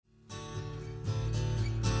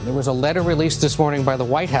There was a letter released this morning by the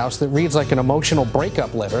White House that reads like an emotional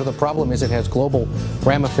breakup letter. The problem is it has global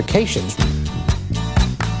ramifications.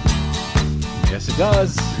 Yes, it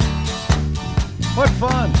does. What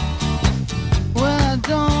fun. Well, I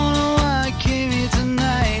don't know why I came here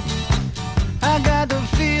tonight. I got the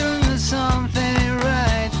feeling that something ain't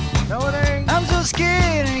right. No, it ain't. I'm so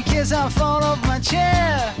scared in case I fall off my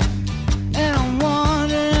chair. And I'm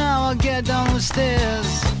wondering how I'll get down the stairs.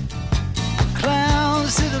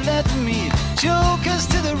 Clowns to the left of me, jokers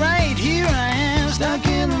to the right. Here I am, stuck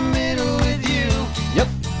in the middle with you. Yep.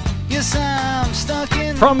 Yes, I'm stuck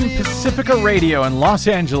in From the middle Pacifica with you. Radio in Los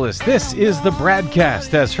Angeles, this is the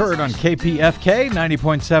BradCast, as heard on KPFK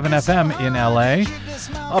 90.7 FM in LA.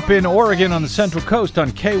 Up in Oregon on the Central Coast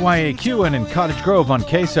on KYAQ and in Cottage Grove on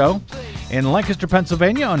KSO. In Lancaster,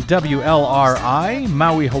 Pennsylvania on WLRI,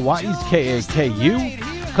 Maui, Hawaii's KAKU.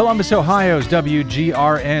 Columbus, Ohio's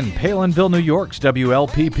WGRN, Palinville, New York's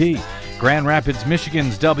WLPP, Grand Rapids,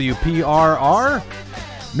 Michigan's WPRR,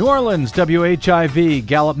 New Orleans, WHIV,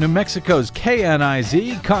 Gallup, New Mexico's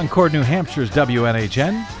KNIZ, Concord, New Hampshire's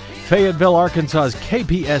WNHN, Fayetteville, Arkansas's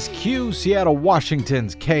KPSQ, Seattle,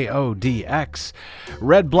 Washington's KODX,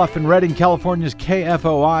 Red Bluff and Redding, California's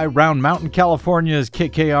KFOI, Round Mountain, California's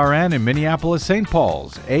KKRN, and Minneapolis, St.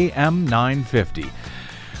 Paul's AM 950.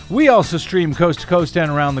 We also stream coast to coast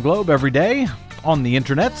and around the globe every day on the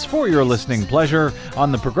internets for your listening pleasure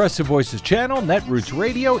on the Progressive Voices channel, Netroots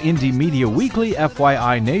Radio, Indie Media Weekly,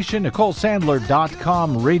 FYI Nation,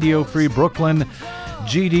 NicoleSandler.com, Radio Free Brooklyn,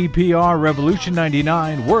 GDPR, Revolution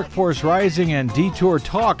 99, Workforce Rising, and Detour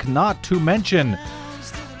Talk, not to mention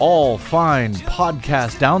all fine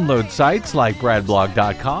podcast download sites like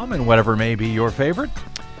bradblog.com and whatever may be your favorite.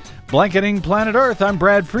 Blanketing Planet Earth, I'm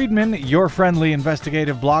Brad Friedman, your friendly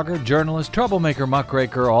investigative blogger, journalist, troublemaker,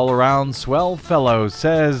 muckraker, all-around swell fellow,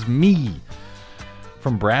 says me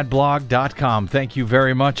from bradblog.com. Thank you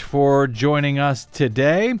very much for joining us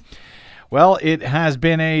today. Well, it has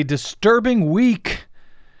been a disturbing week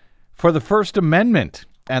for the First Amendment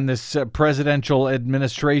and this presidential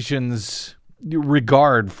administration's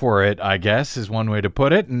regard for it, I guess, is one way to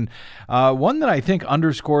put it. And one that I think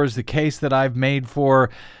underscores the case that I've made for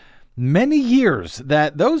many years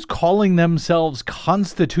that those calling themselves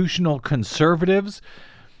constitutional conservatives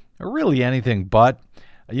are really anything but.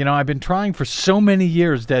 You know, I've been trying for so many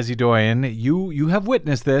years, Desi Doyen, you have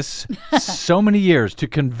witnessed this, so many years, to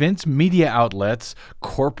convince media outlets,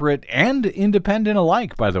 corporate and independent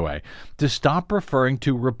alike, by the way, to stop referring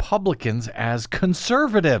to Republicans as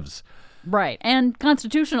conservatives. Right, and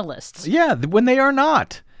constitutionalists. Yeah, when they are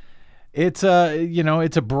not. It's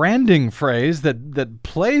it's a branding phrase that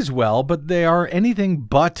plays well, but they are anything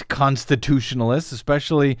but constitutionalists,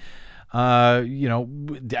 especially,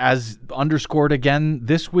 as underscored again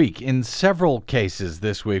this week in several cases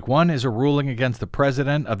this week. One is a ruling against the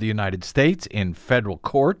President of the United States in federal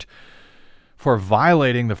court for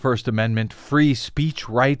violating the First Amendment free speech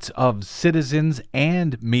rights of citizens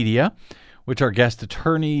and media, which our guest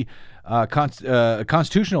attorney,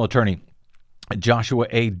 constitutional attorney, Joshua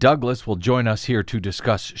A. Douglas will join us here to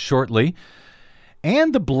discuss shortly,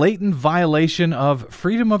 and the blatant violation of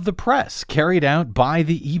freedom of the press carried out by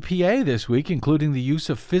the EPA this week, including the use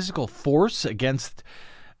of physical force against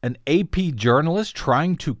an AP journalist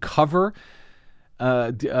trying to cover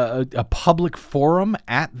a public forum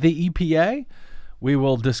at the EPA. We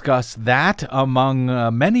will discuss that among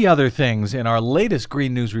many other things in our latest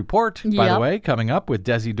Green News Report, by the way, coming up with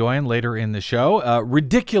Desi Doyen later in the show.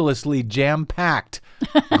 Ridiculously jam-packed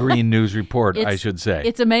Green News Report, I should say.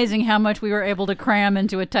 It's amazing how much we were able to cram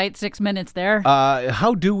into a tight 6 minutes there.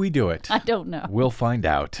 How do we do it? I don't know. We'll find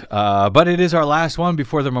out. But it is our last one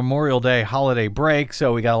before the Memorial Day holiday break,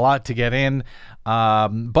 so we got a lot to get in.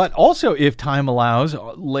 But also, if time allows,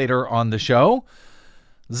 later on the show,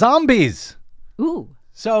 zombies. Ooh.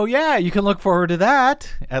 So, yeah, you can look forward to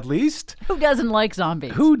that, at least. Who doesn't like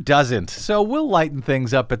zombies? Who doesn't? So we'll lighten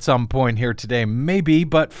things up at some point here today, maybe.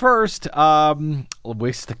 But first,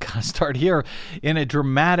 we start here in a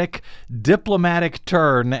dramatic diplomatic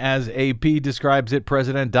turn. As AP describes it,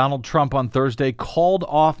 President Donald Trump on Thursday called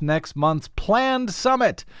off next month's planned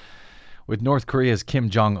summit with North Korea's Kim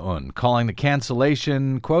Jong-un, calling the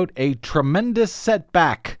cancellation, quote, a tremendous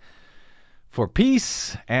setback for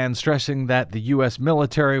peace, and stressing that the U.S.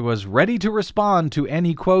 military was ready to respond to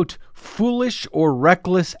any, quote, foolish or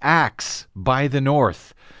reckless acts by the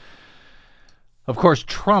North. Of course,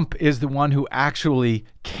 Trump is the one who actually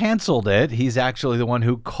canceled it. He's actually the one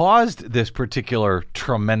who caused this particular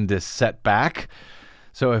tremendous setback.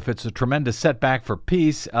 So if it's a tremendous setback for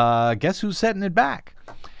peace, guess who's setting it back?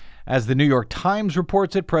 As the New York Times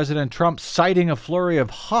reports it, President Trump, citing a flurry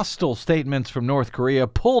of hostile statements from North Korea,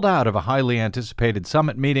 pulled out of a highly anticipated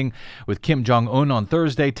summit meeting with Kim Jong-un on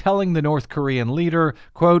Thursday, telling the North Korean leader,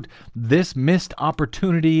 quote, "This missed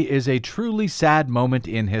opportunity is a truly sad moment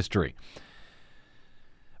in history."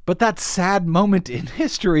 But that sad moment in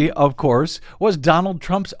history, of course, was Donald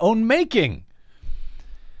Trump's own making.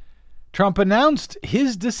 Trump announced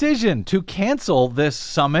his decision to cancel this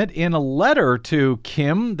summit in a letter to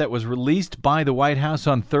Kim that was released by the White House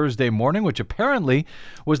on Thursday morning, which apparently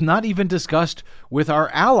was not even discussed with our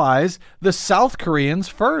allies, the South Koreans,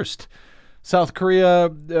 first. South Korea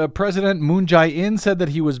President Moon Jae-in said that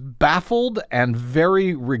he was baffled and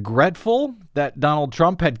very regretful that Donald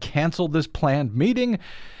Trump had canceled this planned meeting.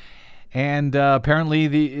 And apparently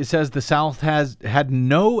it says the South has had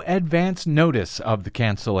no advance notice of the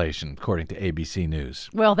cancellation, according to ABC News.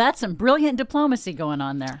 Well, that's some brilliant diplomacy going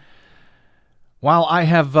on there. While I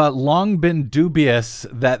have long been dubious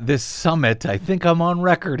that this summit, I think I'm on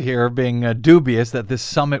record here being dubious that this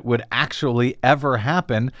summit would actually ever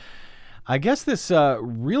happen, I guess this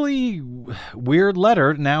really weird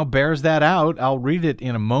letter now bears that out. I'll read it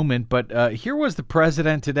in a moment, but here was the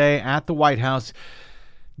president today at the White House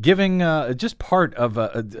giving just part of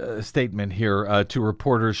a statement here to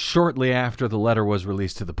reporters shortly after the letter was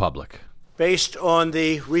released to the public. Based on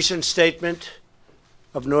the recent statement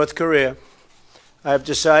of North Korea, I have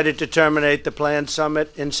decided to terminate the planned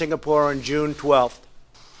summit in Singapore on June 12th.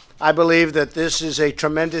 I believe that this is a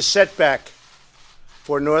tremendous setback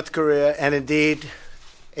for North Korea and indeed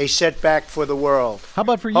a setback for the world. How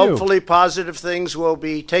about for you? Hopefully positive things will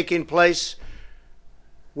be taking place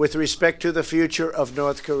with respect to the future of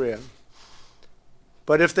North Korea.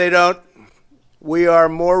 But if they don't, we are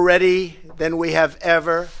more ready than we have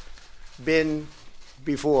ever been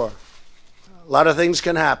before. A lot of things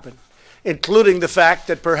can happen, including the fact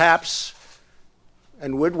that perhaps,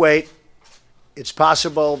 and would wait, it's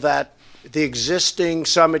possible that the existing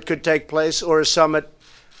summit could take place or a summit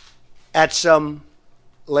at some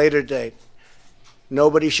later date.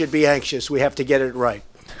 Nobody should be anxious. We have to get it right.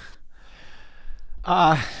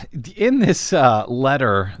 In this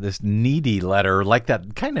letter, this needy letter, like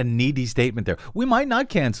that kind of needy statement there, we might not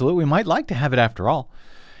cancel it. We might like to have it after all.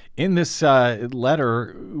 In this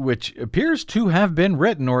letter, which appears to have been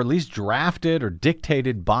written or at least drafted or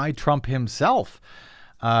dictated by Trump himself,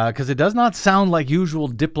 because it does not sound like usual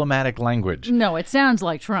diplomatic language. No, it sounds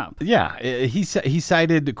like Trump. Yeah, he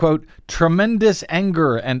cited, quote, "tremendous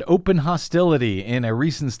anger and open hostility" in a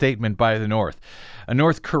recent statement by the North. A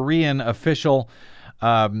North Korean official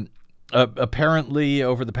apparently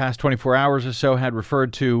over the past 24 hours or so had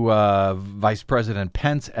referred to Vice President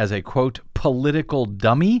Pence as a, quote, "political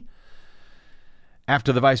dummy,"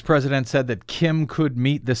 after the vice president said that Kim could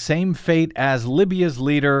meet the same fate as Libya's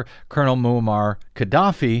leader, Colonel Muammar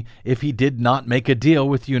Gaddafi, if he did not make a deal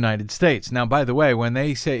with the United States. Now, by the way, when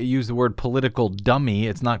they use the word political dummy,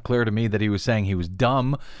 it's not clear to me that he was saying he was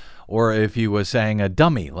dumb or if he was saying a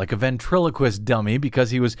dummy, like a ventriloquist dummy,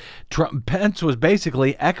 because Pence was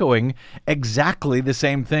basically echoing exactly the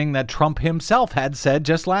same thing that Trump himself had said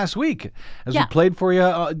just last week, as we played for you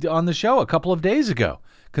on the show a couple of days ago,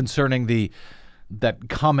 concerning that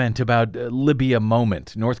comment about Libya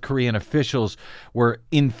moment. North Korean officials were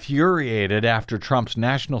infuriated after Trump's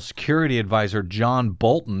national security advisor, John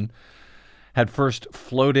Bolton, had first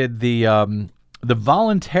floated the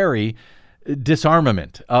voluntary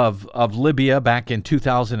disarmament of Libya back in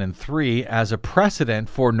 2003 as a precedent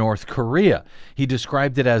for North Korea. He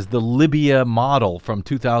described it as the Libya model from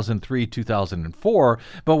 2003-2004,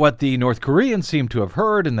 but what the North Koreans seem to have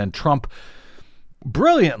heard, and then Trump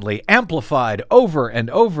brilliantly amplified over and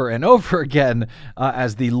over and over again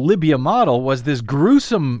as the Libya model, was this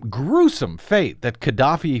gruesome fate that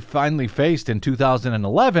Gaddafi finally faced in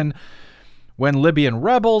 2011 when Libyan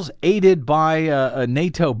rebels, aided by a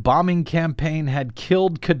NATO bombing campaign, had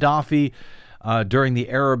killed Gaddafi during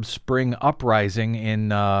the Arab Spring uprising in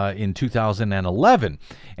 2011.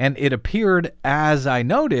 And it appeared, as I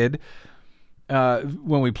noted,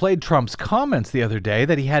 when we played Trump's comments the other day,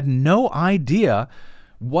 that he had no idea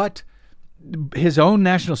what his own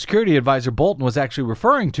national security advisor Bolton was actually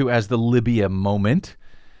referring to as the Libya moment.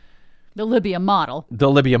 The Libya model. The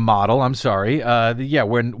Libya model, I'm sorry.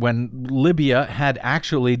 When Libya had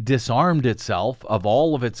actually disarmed itself of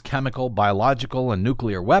all of its chemical, biological, and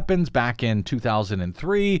nuclear weapons back in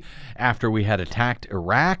 2003 after we had attacked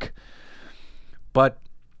Iraq. But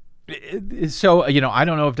so, I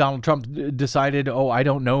don't know if Donald Trump decided, I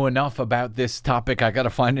don't know enough about this topic, I got to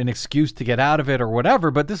find an excuse to get out of it or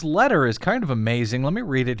whatever. But this letter is kind of amazing. Let me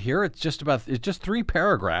read it here. It's just 3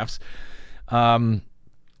 paragraphs.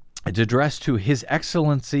 It's addressed to His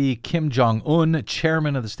Excellency Kim Jong-un,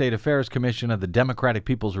 chairman of the State Affairs Commission of the Democratic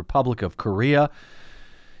People's Republic of Korea.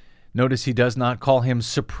 Notice he does not call him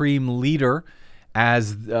Supreme Leader,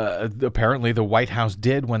 as apparently the White House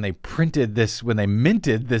did when they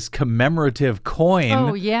minted this commemorative coin.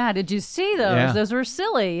 Oh, yeah. Did you see those? Yeah. Those were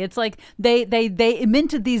silly. It's like they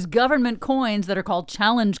minted these government coins that are called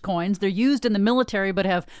challenge coins. They're used in the military but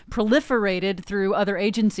have proliferated through other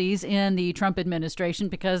agencies in the Trump administration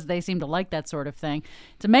because they seem to like that sort of thing.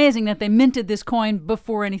 It's amazing that they minted this coin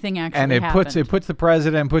before anything actually happened. And it puts the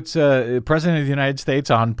president of the United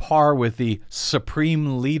States on par with the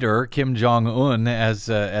Supreme Leader, Kim Jong-un, as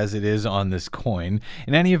it is on this coin.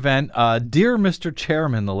 In any event, dear Mr.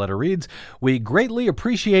 Chairman, the letter reads, we greatly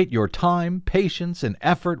appreciate your time, patience, and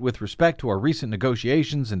effort with respect to our recent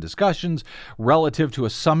negotiations and discussions relative to a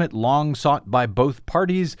summit long sought by both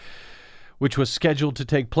parties, which was scheduled to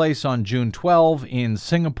take place on June 12 in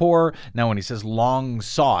Singapore. Now, when he says long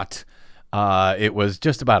sought, it was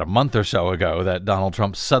just about a month or so ago that Donald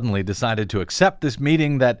Trump suddenly decided to accept this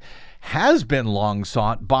meeting that has been long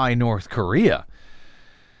sought by North Korea.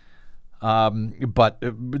 But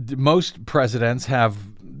most presidents have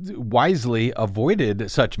wisely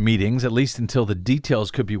avoided such meetings, at least until the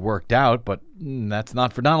details could be worked out. But that's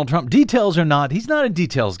not for Donald Trump. Details or not, he's not a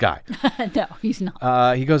details guy. No, he's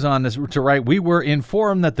not. He goes on to write, we were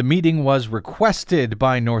informed that the meeting was requested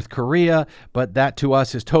by North Korea, but that to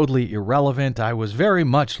us is totally irrelevant. I was very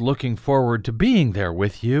much looking forward to being there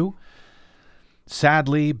with you.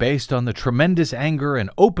 Sadly, based on the tremendous anger and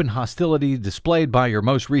open hostility displayed by your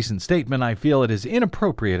most recent statement, I feel it is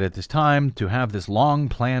inappropriate at this time to have this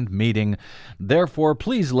long-planned meeting. Therefore,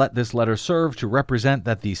 please let this letter serve to represent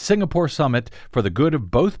that the Singapore summit, for the good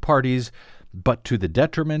of both parties, but to the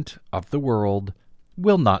detriment of the world,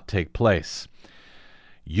 will not take place.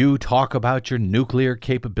 You talk about your nuclear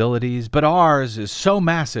capabilities, but ours is so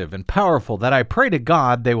massive and powerful that I pray to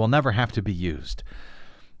God they will never have to be used.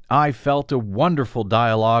 I felt a wonderful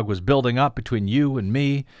dialogue was building up between you and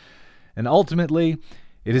me, and ultimately,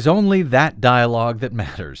 it is only that dialogue that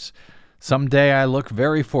matters. Someday I look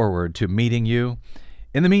very forward to meeting you.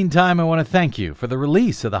 In the meantime, I want to thank you for the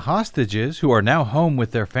release of the hostages who are now home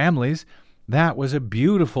with their families. That was a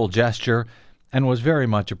beautiful gesture and was very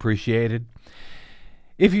much appreciated.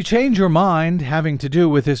 If you change your mind having to do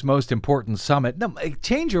with this most important summit, no,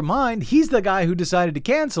 change your mind. He's the guy who decided to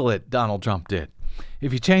cancel it, Donald Trump did.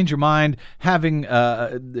 If you change your mind having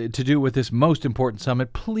to do with this most important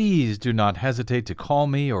summit, please do not hesitate to call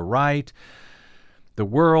me or write. The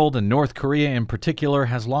world, and North Korea in particular,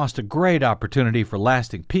 has lost a great opportunity for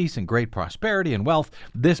lasting peace and great prosperity and wealth.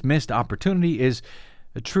 This missed opportunity is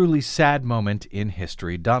a truly sad moment in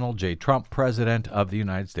history. Donald J. Trump, President of the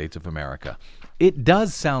United States of America. It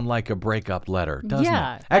does sound like a breakup letter, doesn't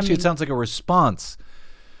it? Actually, it sounds like a response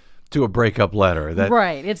to a breakup letter.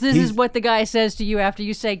 Right. This is what the guy says to you after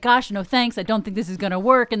you say, gosh, no thanks, I don't think this is going to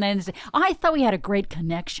work. And then say, I thought we had a great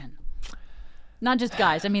connection. Not just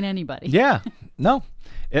guys, I mean anybody. Yeah. No,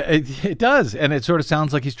 it does. And it sort of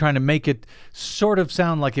sounds like he's trying to make it sort of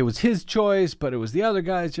sound like it was his choice, but it was the other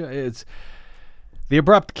guy's choice. It's the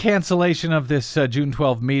abrupt cancellation of this June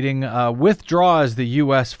 12 meeting withdraws the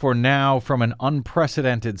U.S. for now from an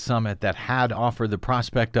unprecedented summit that had offered the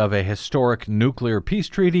prospect of a historic nuclear peace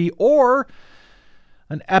treaty or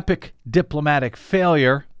an epic diplomatic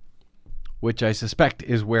failure, which I suspect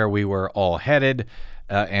is where we were all headed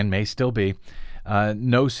and may still be.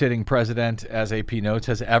 No sitting president, as AP notes,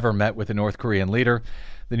 has ever met with a North Korean leader.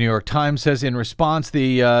 The New York Times says in response,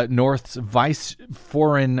 the North's Vice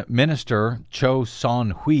Foreign Minister, Cho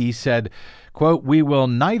Son-hui, said, quote, we will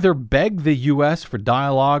neither beg the U.S. for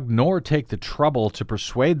dialogue nor take the trouble to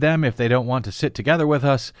persuade them if they don't want to sit together with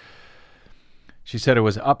us. She said it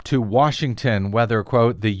was up to Washington whether,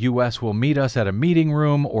 quote, the U.S. will meet us at a meeting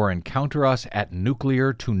room or encounter us at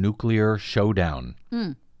nuclear-to-nuclear showdown.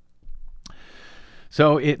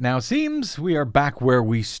 So it now seems we are back where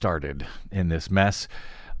we started in this mess.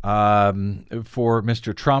 For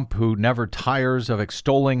Mr. Trump, who never tires of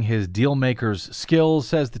extolling his deal-maker's skills,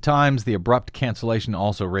 says the Times, the abrupt cancellation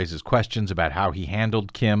also raises questions about how he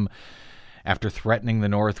handled Kim after threatening the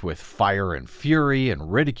North with fire and fury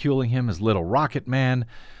and ridiculing him as Little Rocket Man.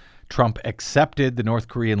 Trump accepted the North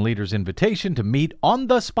Korean leader's invitation to meet on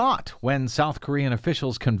the spot when South Korean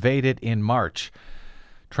officials conveyed it in March.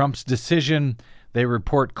 Trump's decision, they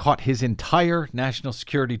report, caught his entire national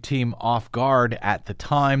security team off guard at the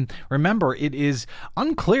time. Remember, it is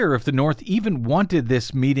unclear if the North even wanted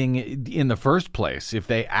this meeting in the first place, if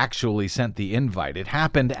they actually sent the invite. It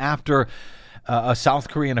happened after a South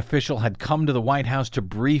Korean official had come to the White House to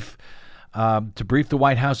brief to brief the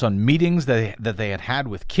White House on meetings that they had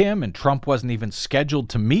with Kim, and Trump wasn't even scheduled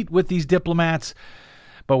to meet with these diplomats.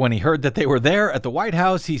 But when he heard that they were there at the White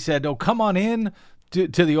House, he said, "Oh, come on in to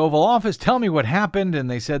the Oval Office. Tell me what happened." And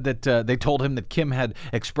they said that they told him that Kim had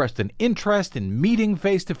expressed an interest in meeting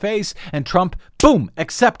face-to-face, and Trump, boom,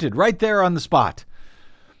 accepted right there on the spot.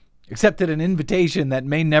 Accepted an invitation that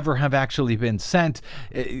may never have actually been sent.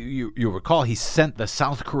 You recall he sent the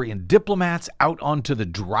South Korean diplomats out onto the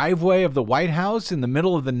driveway of the White House in the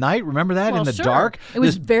middle of the night. Remember that? In the dark? It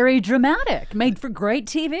was very dramatic, made for great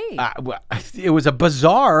TV. It was a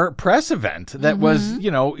bizarre press event that was,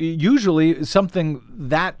 usually something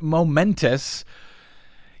that momentous.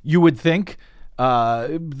 You would think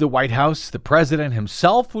the White House, the president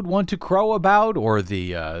himself would want to crow about, or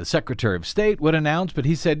the Secretary of State would announce, but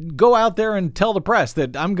he said, go out there and tell the press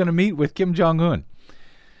that I'm going to meet with Kim Jong-un.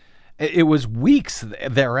 It was weeks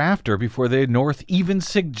thereafter before the North even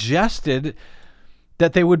suggested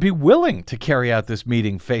that they would be willing to carry out this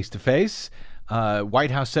meeting face-to-face. White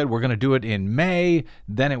House said, we're going to do it in May.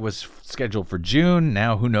 Then it was scheduled for June.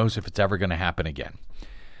 Now who knows if it's ever going to happen again.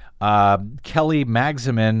 Kelly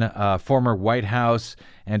Magsamen, former White House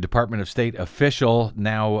and Department of State official,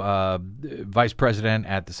 now vice president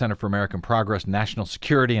at the Center for American Progress, National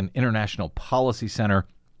Security and International Policy Center,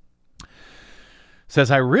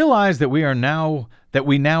 says, I realize that we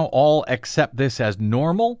now all accept this as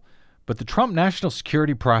normal, but the Trump national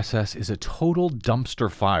security process is a total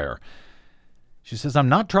dumpster fire. She says, I'm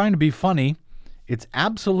not trying to be funny. It's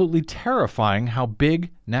absolutely terrifying how big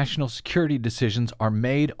national security decisions are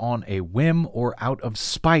made on a whim or out of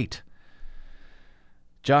spite.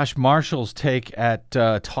 Josh Marshall's take at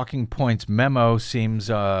Talking Points memo seems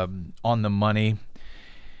on the money.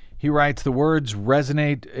 He writes, the words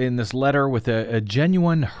resonate in this letter with a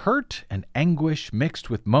genuine hurt and anguish mixed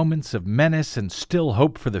with moments of menace and still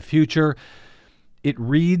hope for the future. It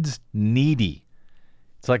reads needy.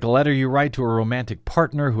 It's like a letter you write to a romantic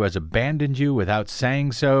partner who has abandoned you without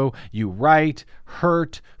saying so. You write,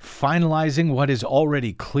 hurt, finalizing what is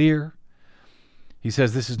already clear. He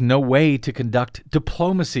says this is no way to conduct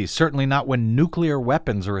diplomacy, certainly not when nuclear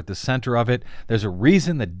weapons are at the center of it. There's a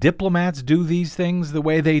reason that diplomats do these things the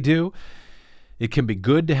way they do. It can be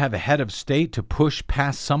good to have a head of state to push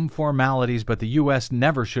past some formalities, but the U.S.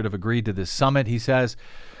 never should have agreed to this summit, he says.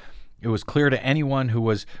 It was clear to anyone who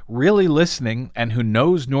was really listening and who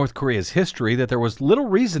knows North Korea's history that there was little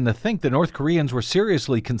reason to think the North Koreans were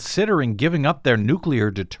seriously considering giving up their nuclear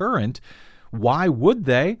deterrent. Why would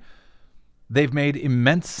they? They've made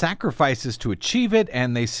immense sacrifices to achieve it,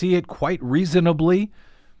 and they see it quite reasonably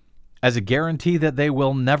as a guarantee that they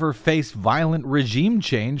will never face violent regime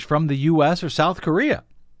change from the U.S. or South Korea.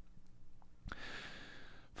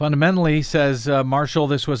 Fundamentally, says Marshall,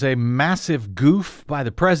 this was a massive goof by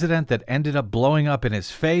the president that ended up blowing up in his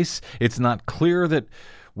face. It's not clear that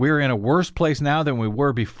we're in a worse place now than we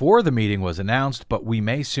were before the meeting was announced, but we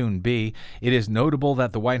may soon be. It is notable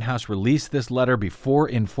that the White House released this letter before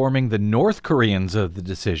informing the North Koreans of the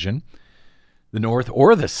decision, the North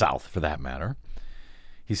or the South for that matter.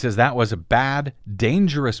 He says that was a bad,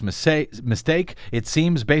 dangerous mistake. It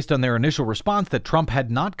seems, based on their initial response, that Trump had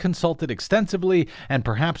not consulted extensively and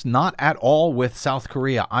perhaps not at all with South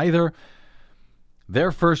Korea either.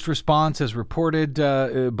 Their first response, as reported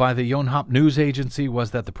by the Yonhap news agency,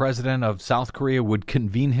 was that the president of South Korea would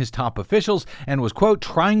convene his top officials and was, quote,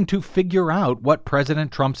 trying to figure out what President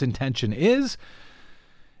Trump's intention is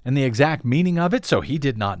and the exact meaning of it, so he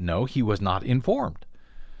did not know. He was not informed.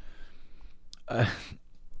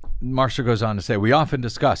 Marshall goes on to say, we often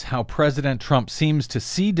discuss how President Trump seems to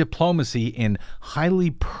see diplomacy in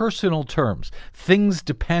highly personal terms. Things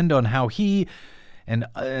depend on how he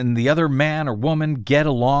and the other man or woman get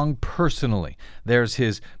along personally. There's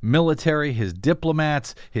his military, his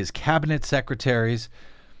diplomats, his cabinet secretaries.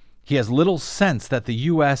 He has little sense that the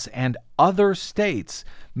U.S. and other states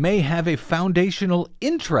may have a foundational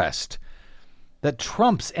interest that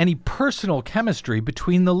trumps any personal chemistry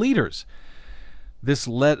between the leaders. This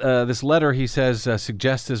letter, he says,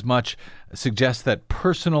 suggests that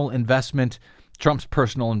personal investment, Trump's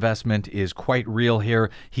personal investment, is quite real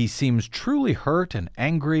here. He seems truly hurt and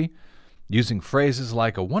angry, using phrases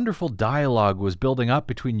like, a wonderful dialogue was building up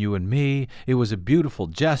between you and me. It was a beautiful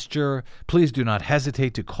gesture. Please do not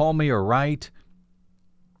hesitate to call me or write.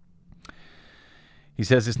 He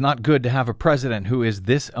says it's not good to have a president who is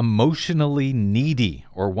this emotionally needy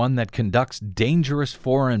or one that conducts dangerous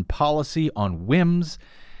foreign policy on whims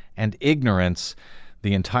and ignorance.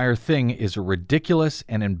 The entire thing is a ridiculous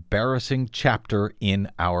and embarrassing chapter in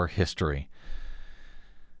our history.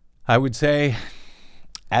 I would say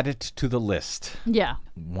Add it to the list. Yeah.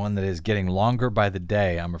 One that is getting longer by the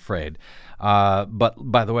day, I'm afraid. But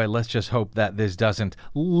by the way, let's just hope that this doesn't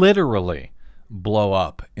literally blow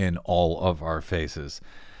up in all of our faces.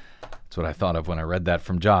 That's what I thought of when I read that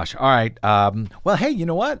from Josh. All right. Well, hey, you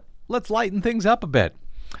know what? Let's lighten things up a bit.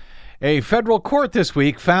 A federal court this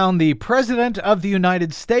week found the President of the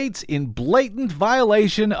United States in blatant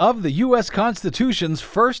violation of the U.S. Constitution's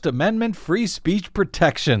First Amendment free speech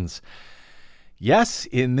protections. Yes,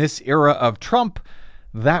 in this era of Trump,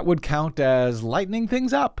 that would count as lightening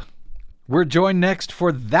things up. We're joined next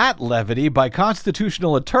for that levity by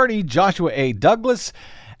constitutional attorney Joshua A. Douglas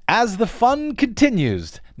as the fun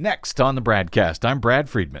continues. Next on the BradCast, I'm Brad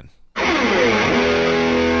Friedman.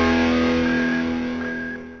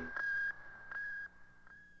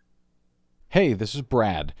 Hey, this is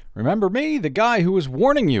Brad. Remember me, the guy who was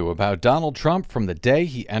warning you about Donald Trump from the day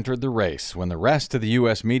he entered the race, when the rest of the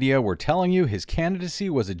U.S. media were telling you his candidacy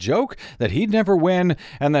was a joke, that he'd never win,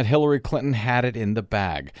 and that Hillary Clinton had it in the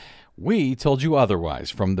bag. We told you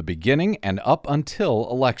otherwise from the beginning and up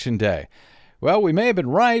until Election Day. Well, we may have been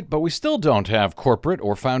right, but we still don't have corporate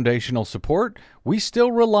or foundational support. We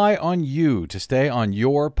still rely on you to stay on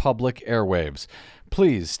your public airwaves.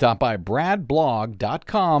 Please stop by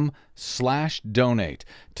bradblog.com/donate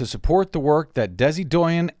to support the work that Desi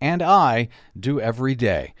Doyen and I do every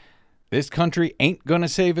day. This country ain't gonna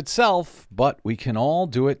save itself, but we can all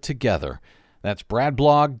do it together. That's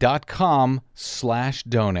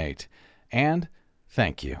bradblog.com/donate. And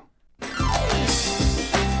thank you.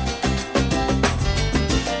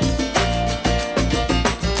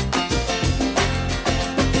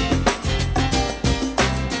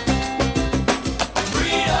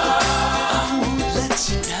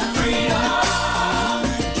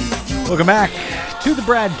 Welcome back to the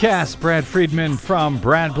BradCast. Brad Friedman from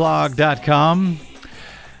bradblog.com.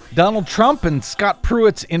 Donald Trump and Scott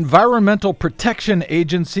Pruitt's Environmental Protection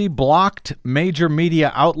Agency blocked major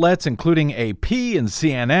media outlets, including AP and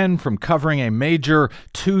CNN, from covering a major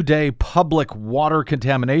two-day public water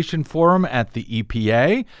contamination forum at the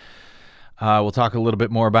EPA. We'll talk a little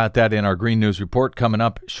bit more about that in our Green News Report coming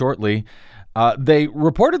up shortly. They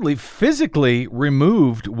reportedly physically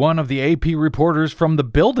removed one of the AP reporters from the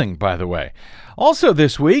building, by the way. Also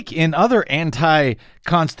this week, in other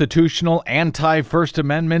anti-constitutional, anti-First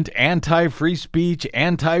Amendment, anti-free speech,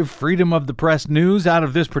 anti-freedom of the press news out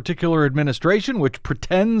of this particular administration, which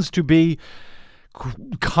pretends to be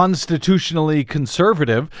constitutionally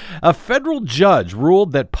conservative, a federal judge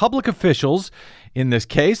ruled that public officials, in this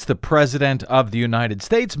case, the President of the United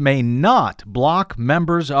States, may not block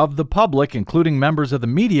members of the public, including members of the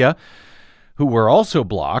media, who were also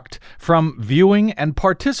blocked, from viewing and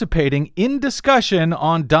participating in discussion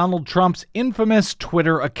on Donald Trump's infamous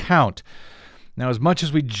Twitter account. Now, as much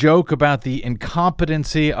as we joke about the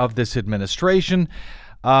incompetency of this administration,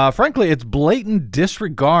 frankly, it's blatant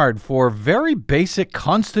disregard for very basic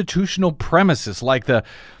constitutional premises like the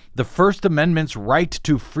First Amendment's right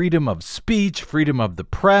to freedom of speech, freedom of the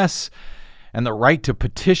press, and the right to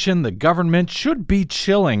petition the government should be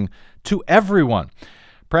chilling to everyone.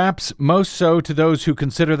 Perhaps most so to those who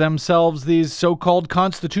consider themselves these so-called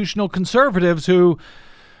constitutional conservatives who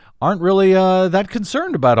aren't really that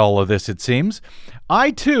concerned about all of this, it seems.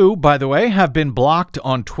 I, too, by the way, have been blocked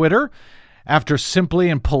on Twitter after simply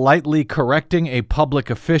and politely correcting a public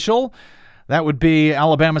official. That would be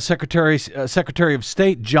Alabama Secretary of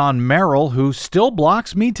State John Merrill, who still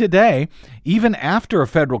blocks me today, even after a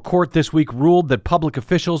federal court this week ruled that public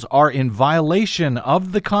officials are in violation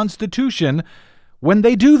of the Constitution when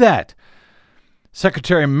they do that.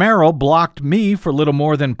 Secretary Merrill blocked me for little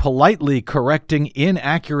more than politely correcting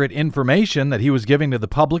inaccurate information that he was giving to the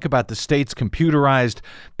public about the state's computerized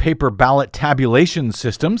paper ballot tabulation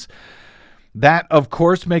systems. That, of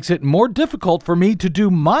course, makes it more difficult for me to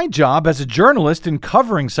do my job as a journalist in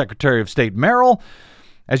covering Secretary of State Merrill.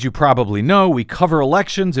 As you probably know, we cover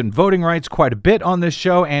elections and voting rights quite a bit on this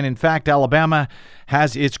show, and in fact, Alabama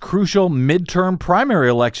has its crucial midterm primary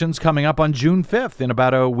elections coming up on June 5th, in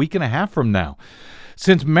about a week and a half from now.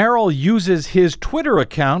 Since Merrill uses his Twitter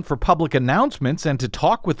account for public announcements and to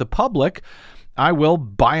talk with the public, I will,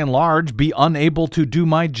 by and large, be unable to do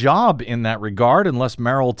my job in that regard unless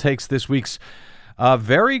Merrill takes this week's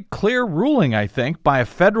very clear ruling, I think, by a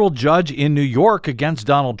federal judge in New York against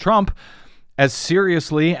Donald Trump as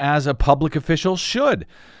seriously as a public official should.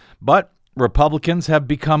 But Republicans have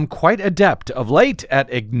become quite adept of late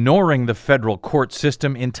at ignoring the federal court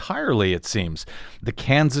system entirely, it seems. The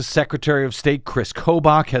Kansas Secretary of State, Chris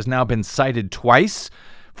Kobach, has now been cited twice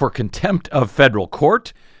for contempt of federal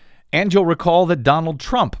court. And you'll recall that Donald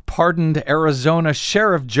Trump pardoned Arizona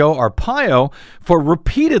Sheriff Joe Arpaio for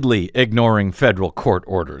repeatedly ignoring federal court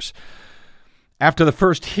orders. After the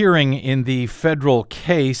first hearing in the federal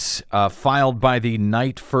case filed by the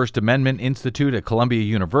Knight First Amendment Institute at Columbia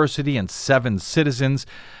University and 7 citizens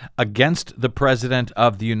against the President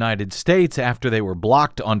of the United States after they were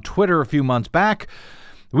blocked on Twitter a few months back,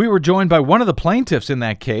 we were joined by one of the plaintiffs in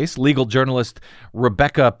that case, legal journalist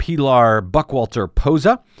Rebecca Pilar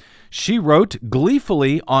Buckwalter-Poza. She wrote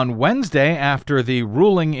gleefully on Wednesday after the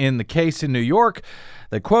ruling in the case in New York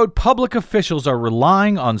that, quote, public officials are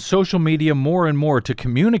relying on social media more and more to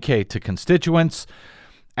communicate to constituents.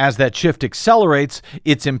 As that shift accelerates,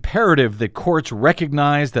 it's imperative that courts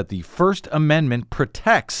recognize that the First Amendment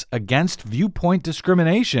protects against viewpoint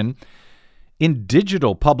discrimination in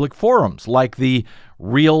digital public forums like the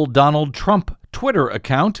Real Donald Trump Twitter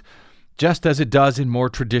account, just as it does in more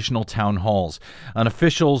traditional town halls. An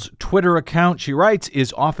official's Twitter account, she writes,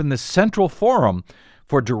 is often the central forum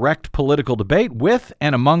for direct political debate with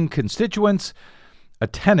and among constituents, a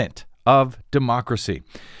tenet of democracy.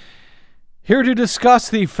 Here to discuss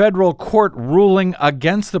the federal court ruling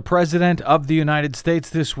against the President of the United States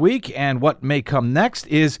this week and what may come next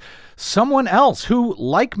is someone else who,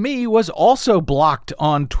 like me, was also blocked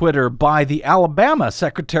on Twitter by the Alabama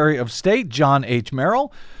Secretary of State, John H.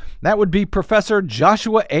 Merrill. That would be Professor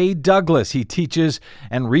Joshua A. Douglas. He teaches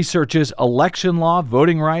and researches election law,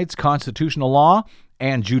 voting rights, constitutional law,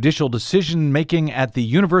 and judicial decision-making at the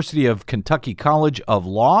University of Kentucky College of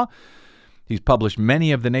Law. He's published in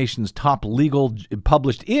many of the nation's top legal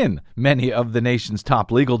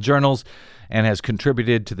journals and has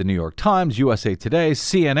contributed to the New York Times, USA Today,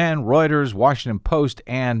 CNN, Reuters, Washington Post,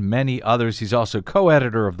 and many others. He's also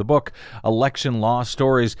co-editor of the book Election Law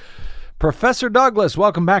Stories. Professor Douglas,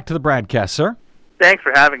 welcome back to the BradCast, sir. Thanks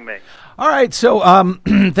for having me. All right, so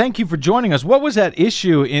thank you for joining us. What was at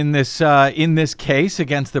issue in this case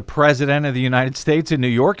against the President of the United States in New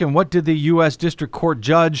York, and what did the U.S. District Court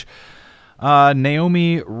Judge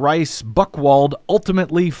Naomi Rice Buchwald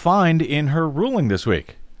ultimately find in her ruling this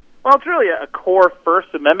week? Well, it's really a core First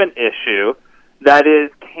Amendment issue. That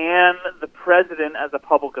is, can the President, as a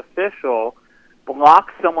public official, block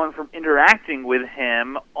someone from interacting with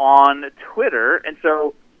him on Twitter? And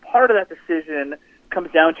so part of that decision comes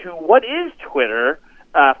down to what is Twitter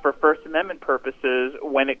for First Amendment purposes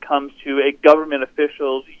when it comes to a government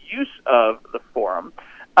official's use of the forum.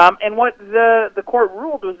 And what the court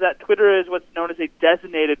ruled was that Twitter is what's known as a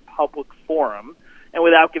designated public forum. And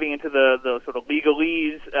without getting into the sort of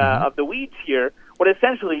legalese of the weeds here, what it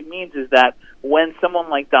essentially means is that when someone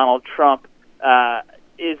like Donald Trump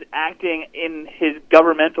is acting in his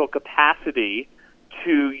governmental capacity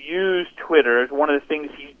to use Twitter as one of the things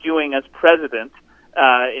he's doing as president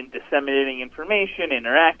in disseminating information,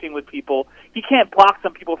 interacting with people, he can't block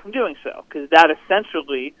some people from doing so because that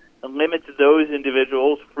essentially limits those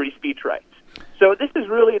individuals' free speech rights. So this is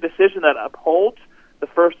really a decision that upholds the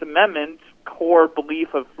First Amendment's core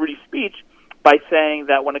belief of free speech by saying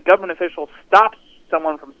that when a government official stops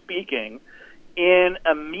someone from speaking in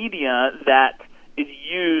a media that is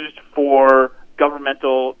used for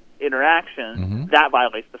governmental interaction, that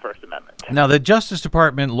violates the First Amendment. Now, the Justice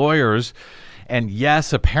Department lawyers, and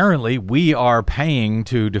yes, apparently we are paying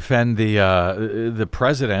to defend the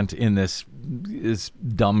president in this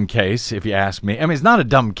dumb case, if you ask me. I mean, it's not a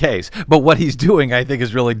dumb case, but what he's doing, I think,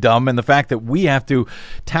 is really dumb. And the fact that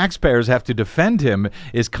taxpayers have to defend him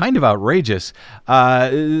is kind of outrageous.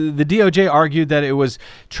 The DOJ argued that it was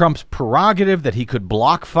Trump's prerogative that he could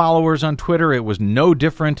block followers on Twitter. It was no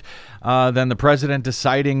different than the president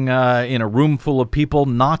deciding in a room full of people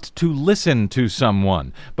not to listen to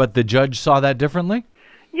someone. But the judge saw that differently?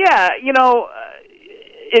 Yeah,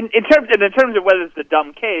 In terms of whether it's a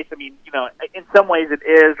dumb case, I mean, in some ways it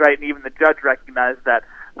is, right? And even the judge recognized that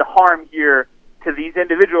the harm here to these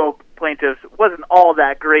individual plaintiffs wasn't all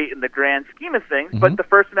that great in the grand scheme of things, but the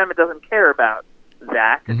First Amendment doesn't care about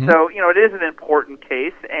that. And so, it is an important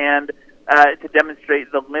case, and to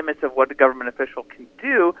demonstrate the limits of what a government official can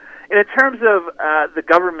do. And in terms of the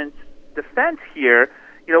government's defense here,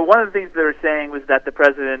 one of the things they were saying was that this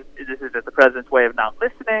is the president's way of not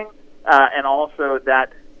listening, and also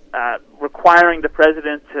that requiring the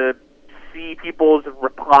president to see people's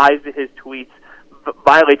replies to his tweets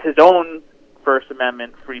violates his own First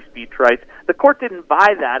Amendment free speech rights. The court didn't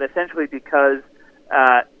buy that, essentially because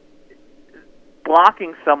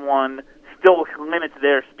blocking someone still limits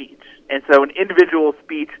their speech. And so an individual's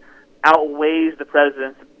speech outweighs the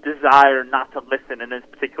president's desire not to listen in this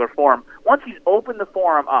particular forum. Once he's opened the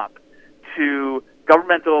forum up to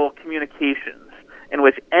governmental communications in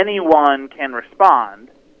which anyone can respond,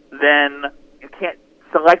 then you can't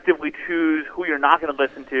selectively choose who you're not going to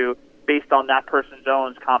listen to based on that person's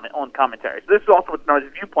own commentary. So this is also what's known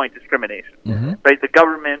as viewpoint discrimination, right? The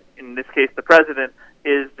government, in this case the president,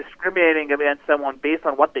 is discriminating against someone based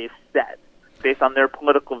on what they've said, based on their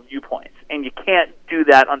political viewpoints, and you can't do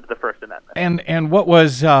that under the First Amendment. And what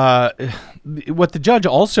was what the judge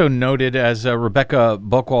also noted, as Rebecca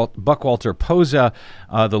Buckwalter Poza,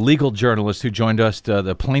 the legal journalist who joined us,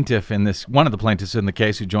 the plaintiff in this, one of the plaintiffs in the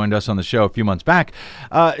case, who joined us on the show a few months back,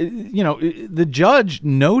 the judge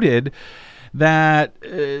noted that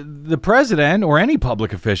the president or any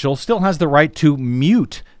public official still has the right to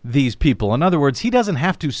mute these people. In other words, he doesn't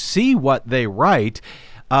have to see what they write.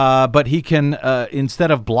 But he can, instead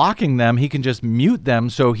of blocking them, he can just mute them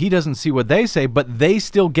so he doesn't see what they say, but they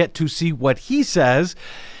still get to see what he says,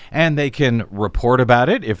 and they can report about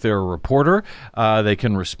it. If they're a reporter, they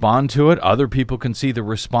can respond to it. Other people can see the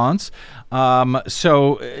response.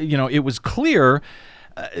 It was clear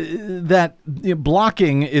that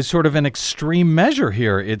blocking is sort of an extreme measure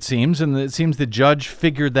here, it seems, and it seems the judge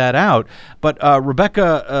figured that out. But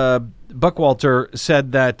Rebecca Buckwalter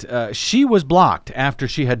said that she was blocked after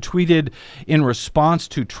she had tweeted in response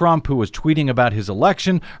to Trump, who was tweeting about his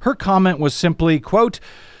election. Her comment was simply, quote,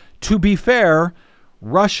 "To be fair,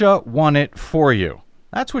 Russia won it for you."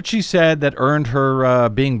 That's what she said that earned her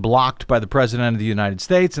being blocked by the President of the United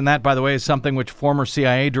States. And that, by the way, is something which former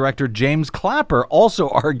CIA Director James Clapper also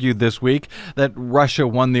argued this week, that Russia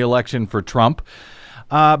won the election for Trump.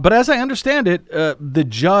 But as I understand it, the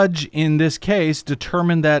judge in this case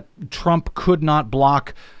determined that Trump could not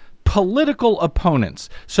block political opponents.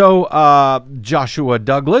 So, Joshua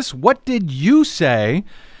Douglas, what did you say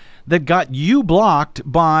that got you blocked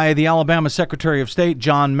by the Alabama Secretary of State,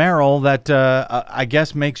 John Merrill, that I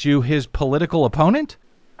guess makes you his political opponent?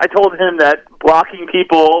 I told him that blocking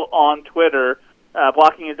people on Twitter,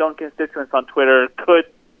 blocking his own constituents on Twitter, could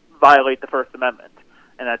violate the First Amendment,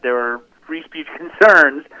 and that there were free speech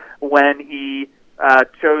concerns when he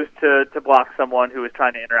chose to block someone who was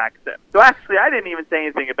trying to interact with him. So actually, I didn't even say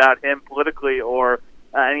anything about him politically or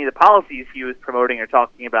any of the policies he was promoting or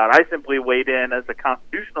talking about. I simply weighed in as a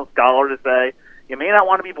constitutional scholar to say, you may not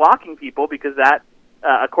want to be blocking people because that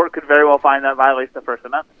a court could very well find that violates the First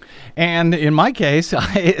Amendment. And in my case,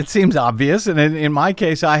 it seems obvious. And in my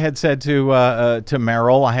case, I had said to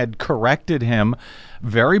Merrill, I had corrected him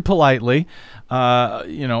very politely,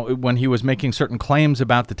 when he was making certain claims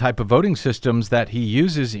about the type of voting systems that he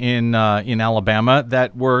uses in Alabama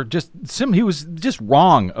that were he was just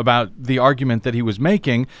wrong about the argument that he was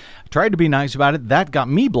making. I tried to be nice about it. That got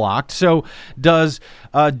me blocked. So does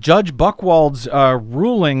Judge Buchwald's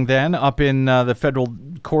ruling then up in the federal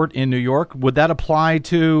court in New York, would that apply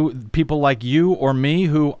to people like you or me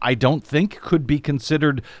who I don't think could be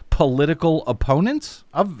considered political opponents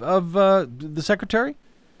of the secretary?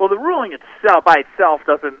 Well, the ruling itself by itself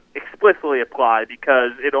doesn't explicitly apply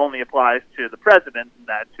because it only applies to the president, and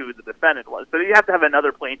that's who the defendant was. So you have to have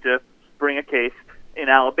another plaintiff bring a case in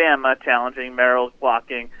Alabama challenging Merrill's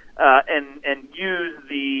blocking and use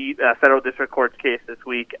the federal district court's case this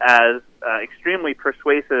week as extremely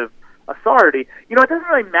persuasive authority. It doesn't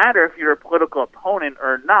really matter if you're a political opponent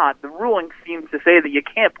or not. The ruling seems to say that you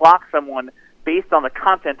can't block someone based on the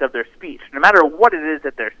content of their speech, no matter what it is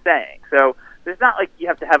that they're saying. So there's not like you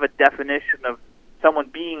have to have a definition of someone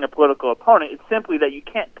being a political opponent. It's simply that you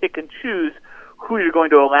can't pick and choose who you're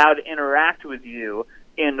going to allow to interact with you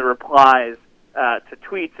in the replies to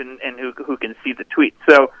tweets and who can see the tweets.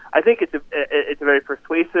 So I think it's a very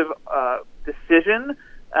persuasive decision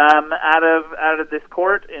out of this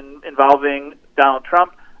court involving Donald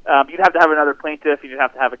Trump. You'd have to have another plaintiff. You'd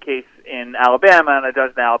have to have a case in Alabama, and a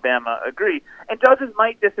judge in Alabama agree. And judges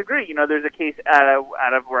might disagree. There's a case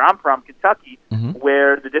out of where I'm from, Kentucky,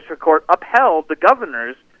 where the district court upheld the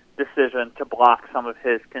governor's decision to block some of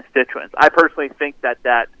his constituents. I personally think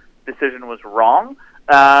that decision was wrong,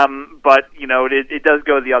 but it does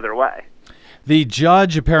go the other way. The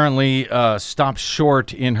judge apparently stopped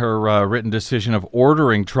short in her written decision of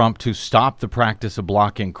ordering Trump to stop the practice of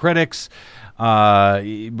blocking critics,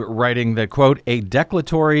 writing that, quote, a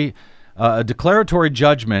declaratory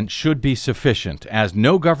judgment should be sufficient, as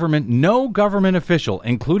no government official,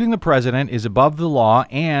 including the president, is above the law,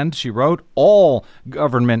 and, she wrote, all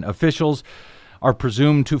government officials are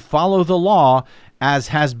presumed to follow the law as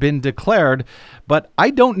has been declared. But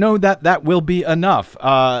I don't know that will be enough.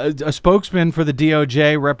 A spokesman for the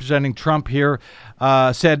DOJ representing Trump here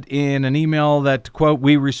said in an email that, quote,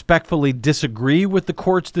 we respectfully disagree with the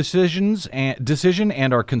court's decision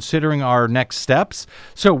and are considering our next steps.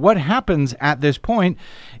 So what happens at this point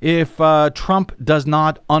if Trump does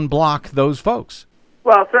not unblock those folks?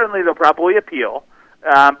 Well, certainly they'll probably appeal.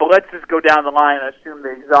 But let's just go down the line and assume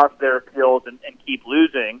they exhaust their appeals and keep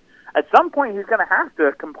losing. At some point, he's going to have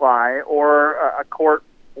to comply, or a court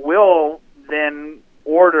will then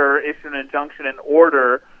issue an injunction and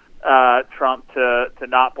order Trump to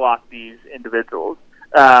not block these individuals.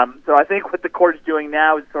 So I think what the court's doing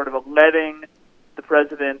now is sort of letting the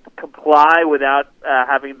president comply without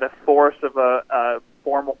having the force of a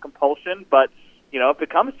formal compulsion. But, if it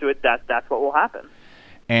comes to it, that's what will happen.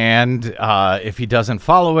 And if he doesn't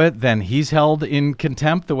follow it, then he's held in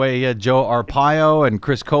contempt the way Joe Arpaio and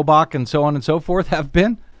Chris Kobach and so on and so forth have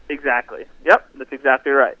been? Exactly. Yep, that's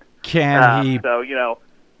exactly right. Can he... So,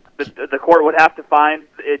 the court would have to find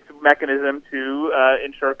its mechanism to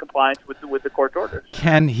ensure compliance with the court's orders.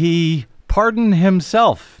 Can he pardon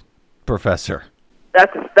himself, Professor?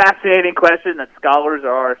 That's a fascinating question that scholars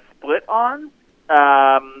are split on.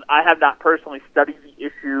 I have not personally studied the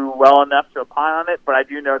issue well enough to opine on it, but I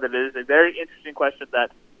do know that it is a very interesting question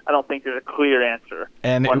that I don't think there's a clear answer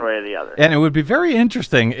one way or the other. And it would be very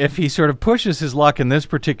interesting if he sort of pushes his luck in this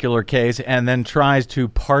particular case and then tries to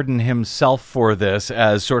pardon himself for this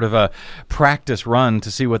as sort of a practice run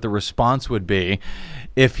to see what the response would be.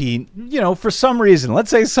 If he, for some reason, let's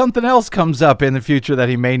say something else comes up in the future that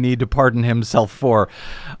he may need to pardon himself for,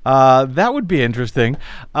 that would be interesting.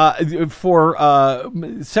 For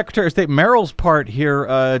Secretary of State Merrill's part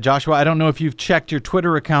here, Joshua, I don't know if you've checked your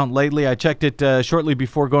Twitter account lately. I checked it shortly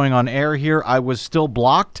before going on air here. I was still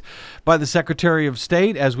blocked by the Secretary of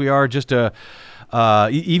State, as we are just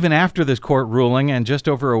even after this court ruling and just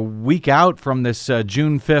over a week out from this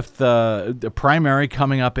June 5th primary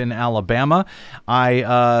coming up in Alabama.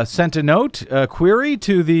 I sent a note, a query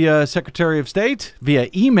to the Secretary of State via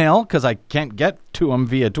email, because I can't get to him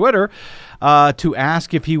via Twitter, to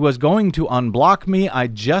ask if he was going to unblock me. I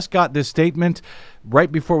just got this statement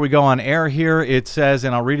right before we go on air here. It says,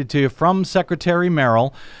 and I'll read it to you, from Secretary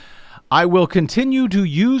Merrill, I will continue to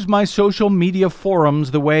use my social media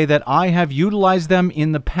forums the way that I have utilized them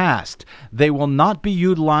in the past. They will not be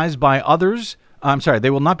utilized by others. They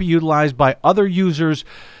will not be utilized by other users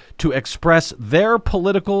to express their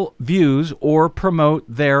political views or promote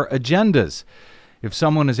their agendas. If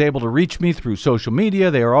someone is able to reach me through social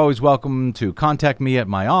media, they are always welcome to contact me at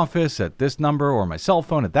my office at this number or my cell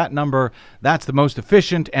phone at that number. That's the most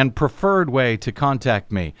efficient and preferred way to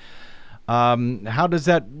contact me. How does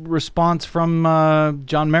that response from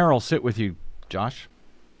John Merrill sit with you, Josh?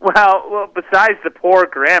 Well, besides the poor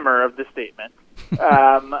grammar of the statement,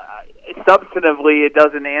 substantively it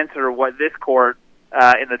doesn't answer what this court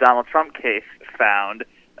in the Donald Trump case found,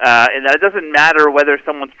 and that it doesn't matter whether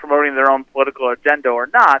someone's promoting their own political agenda or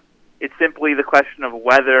not. It's simply the question of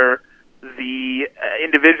whether the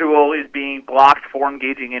individual is being blocked for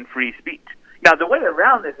engaging in free speech. Now, the way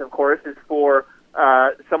around this, of course, is for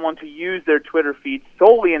someone to use their Twitter feed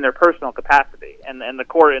solely in their personal capacity. And the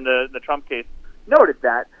court in the Trump case noted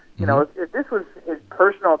that, if this was his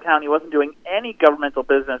personal account, he wasn't doing any governmental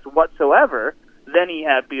business whatsoever, then he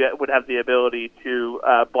would have the ability to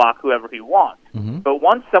block whoever he wants. Mm-hmm. But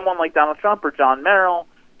once someone like Donald Trump or John Merrill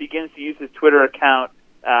begins to use his Twitter account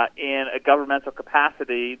in a governmental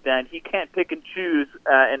capacity, then he can't pick and choose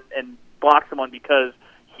and block someone because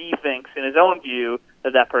he thinks, in his own view,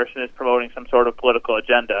 that person is promoting some sort of political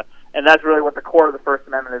agenda. And that's really what the core of the First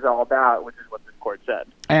Amendment is all about, which is what this court said.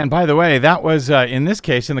 And by the way, that was, in this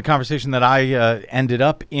case, in the conversation that I ended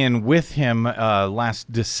up in with him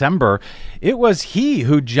last December, it was he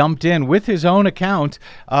who jumped in with his own account.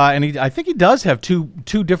 And I think he does have two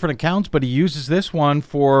different accounts, but he uses this one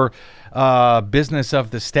for business of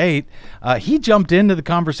the state. He jumped into the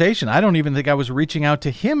conversation. I don't even think I was reaching out to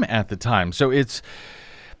him at the time. So it's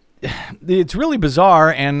really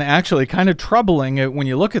bizarre and actually kind of troubling when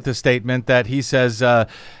you look at the statement that he says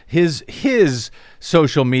his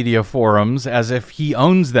social media forums, as if he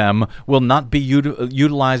owns them, will not be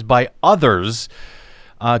utilized by others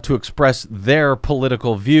to express their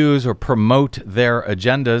political views or promote their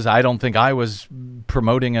agendas. I don't think I was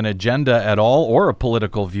promoting an agenda at all or a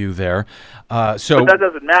political view there. But that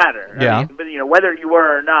doesn't matter. Yeah. I mean, but whether you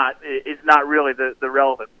were or not is not really the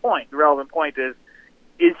relevant point. The relevant point is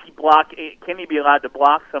can he be allowed to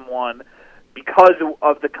block someone because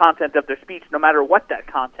of the content of their speech, no matter what that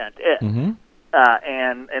content is? Mm-hmm.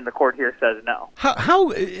 And the court here says no.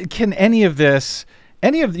 How can any of this,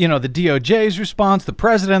 the DOJ's response, the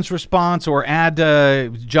president's response, or add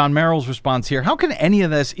John Merrill's response here, how can any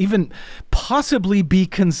of this even possibly be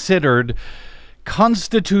considered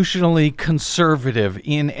constitutionally conservative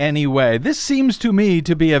in any way. This seems to me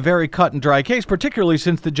to be a very cut and dry case, particularly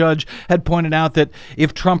since the judge had pointed out that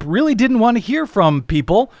if Trump really didn't want to hear from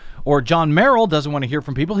people, or John Merrill doesn't want to hear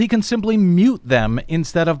from people, he can simply mute them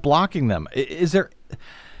instead of blocking them.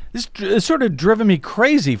 This has sort of driven me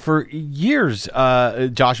crazy for years,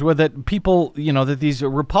 Joshua, that people, that these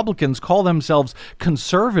Republicans call themselves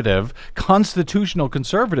conservative, constitutional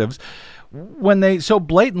conservatives, when they so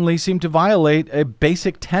blatantly seem to violate a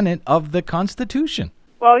basic tenet of the Constitution.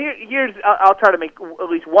 Well, I'll try to make at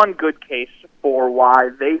least one good case for why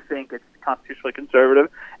they think it's constitutionally conservative,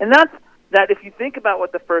 and that's that if you think about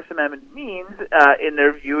what the First Amendment means, in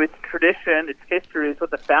their view, it's tradition, it's history, it's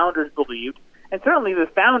what the founders believed, and certainly the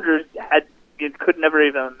founders could never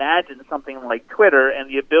even imagine something like Twitter and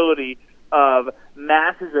the ability of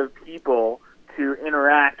masses of people to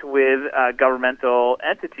interact with governmental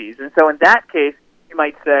entities. And so in that case, you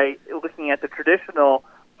might say, looking at the traditional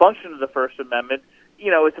function of the First Amendment,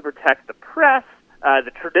 is to protect the press,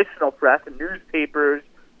 the traditional press and newspapers.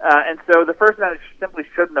 And so the First Amendment simply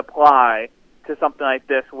shouldn't apply to something like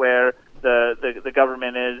this where the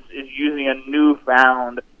government is using a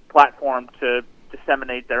newfound platform to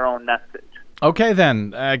disseminate their own message. Okay,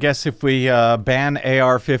 then. I guess if we ban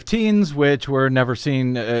AR-15s, which were never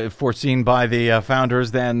foreseen by the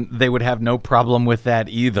founders, then they would have no problem with that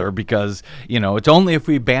either, because, it's only if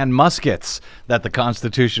we ban muskets that the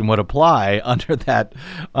Constitution would apply under that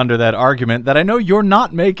argument that I know you're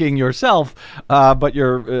not making yourself, but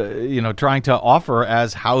you're, trying to offer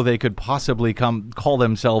as how they could possibly call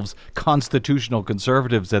themselves constitutional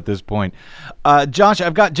conservatives at this point. Josh,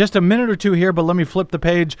 I've got just a minute or two here, but let me flip the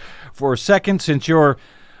page for a second. Since you're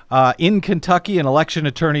in Kentucky, an election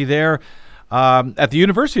attorney there at the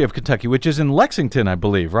University of Kentucky, which is in Lexington, I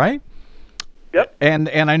believe, right? Yep. And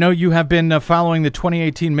I know you have been following the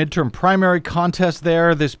 2018 midterm primary contest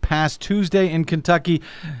there this past Tuesday in Kentucky.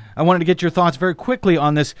 I wanted to get your thoughts very quickly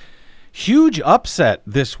on this huge upset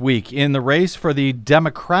this week in the race for the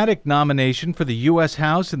Democratic nomination for the U.S.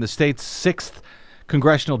 House in the state's 6th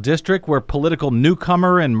congressional district, where political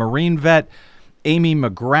newcomer and Marine vet Amy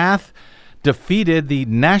McGrath defeated the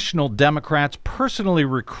National Democrats' personally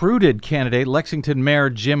recruited candidate, Lexington Mayor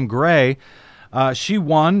Jim Gray. She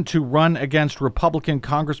won to run against Republican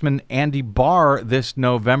Congressman Andy Barr this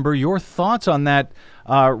November. Your thoughts on that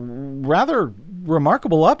rather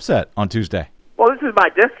remarkable upset on Tuesday? Well, this is my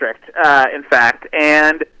district, in fact,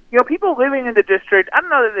 and people living in the district, I don't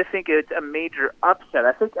know that they think it's a major upset.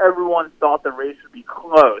 I think everyone thought the race would be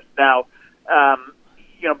close. Now,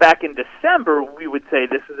 back in December, we would say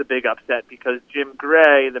this is a big upset because Jim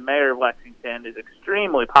Gray, the mayor of Lexington, is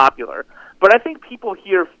extremely popular. But I think people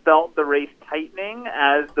here felt the race tightening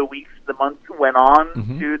as the months went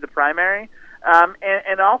on to the primary.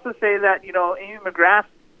 And also say that, Amy McGrath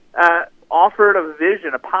offered a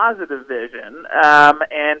vision, a positive vision,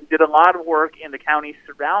 and did a lot of work in the county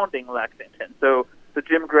surrounding Lexington. So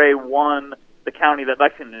Jim Gray won the county that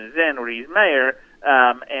Lexington is in, where he's mayor,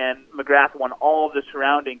 and McGrath won all of the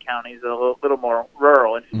surrounding counties, a little more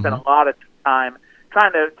rural, and she spent a lot of time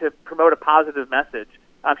trying to promote a positive message.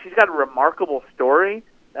 She's got a remarkable story.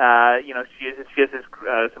 She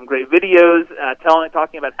has some great videos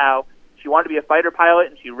talking about how she wanted to be a fighter pilot,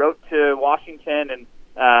 and she wrote to Washington,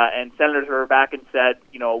 and senators were back and said,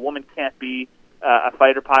 a woman can't be a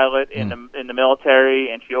fighter pilot in the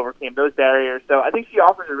military, and she overcame those barriers. So I think she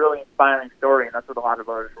offers a really inspiring story, and that's what a lot of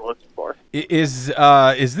voters were looking for. Is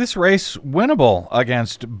this race winnable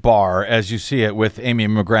against Barr, as you see it, with Amy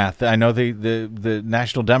McGrath? I know the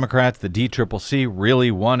National Democrats, the DCCC,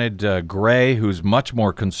 really wanted Gray, who's much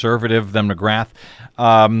more conservative than McGrath.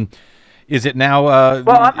 Is it now? Well,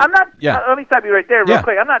 I'm not. Yeah. Let me stop you right there, real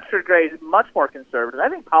quick. I'm not sure Gray is much more conservative. I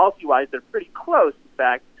think policy-wise, they're pretty close, in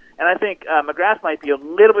fact. And I think McGrath might be a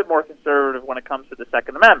little bit more conservative when it comes to the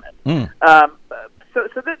Second Amendment.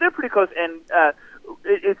 So they're pretty close. And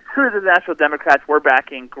it's true that the National Democrats were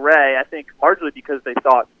backing Gray, I think largely because they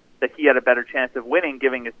thought that he had a better chance of winning,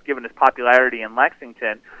 given his popularity in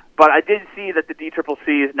Lexington. But I did see that the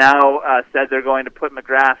DCCC has now said they're going to put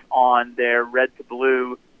McGrath on their red to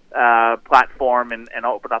blue platform and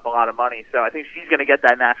open up a lot of money. So I think she's going to get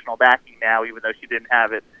that national backing now, even though she didn't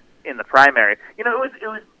have it in the primary. It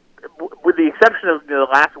was with the exception of the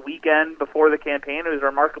last weekend before the campaign, it was a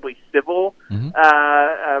remarkably civil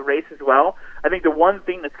race as well. I think the one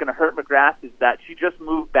thing that's going to hurt McGrath is that she just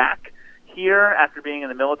moved back here after being in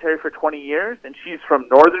the military for 20 years, and she's from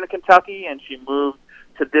northern Kentucky, and she moved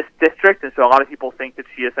to this district, and so a lot of people think that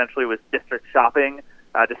she essentially was district shopping,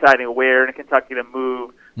 deciding where in Kentucky to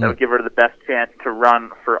move that would give her the best chance to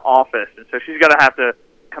run for office. And so she's going to have to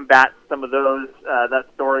combat some of those that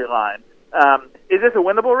storyline. Is this a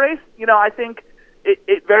winnable race? I think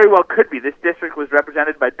it very well could be. This district was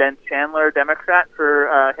represented by Ben Chandler, Democrat, for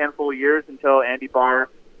a handful of years until Andy Barr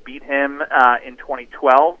beat him in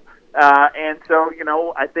 2012. And so,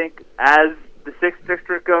 I think as the 6th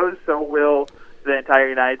district goes, so will the entire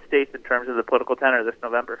United States in terms of the political tenor this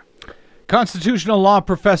November. Constitutional law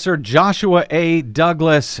professor Joshua A.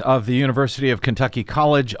 Douglas of the University of Kentucky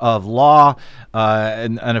College of Law,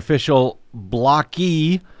 an official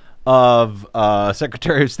blockee of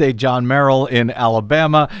Secretary of State John Merrill in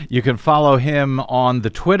Alabama. You can follow him on the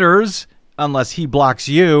Twitters, unless he blocks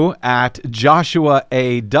you, at Joshua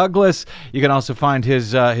A. Douglas. You can also find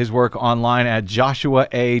his work online at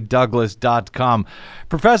joshuadouglas.com.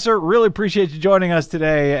 Professor, really appreciate you joining us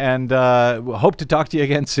today, and hope to talk to you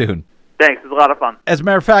again soon. Thanks. It was a lot of fun. As a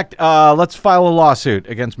matter of fact, let's file a lawsuit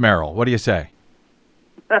against Merrill. What do you say?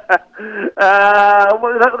 Let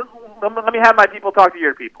me have my people talk to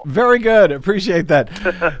your people. Very good. Appreciate that.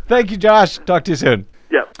 Thank you, Josh. Talk to you soon.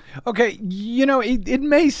 Yep. Okay, it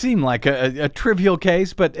may seem like a trivial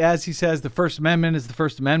case, but as he says, the First Amendment is the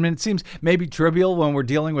First Amendment. It seems maybe trivial when we're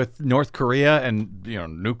dealing with North Korea and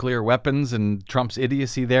nuclear weapons and Trump's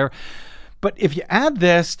idiocy there. But if you add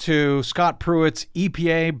this to Scott Pruitt's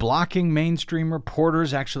EPA blocking mainstream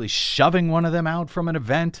reporters, actually shoving one of them out from an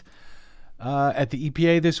event at the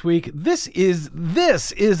EPA this week, this is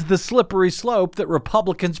the slippery slope that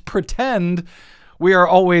Republicans pretend we are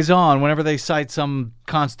always on whenever they cite some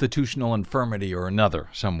constitutional infirmity or another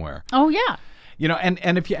somewhere. Oh, yeah.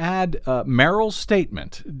 And if you add Merrill's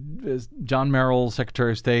statement, John Merrill,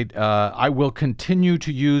 Secretary of State, I will continue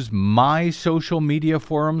to use my social media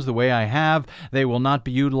forums the way I have. They will not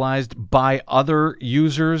be utilized by other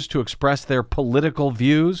users to express their political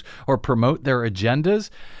views or promote their agendas.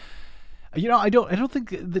 I don't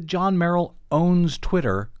think that John Merrill owns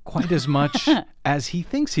Twitter quite as much as he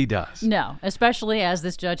thinks he does. No, especially as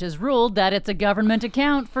this judge has ruled that it's a government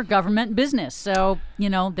account for government business. So,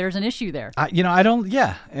 there's an issue there.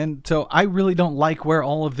 And so I really don't like where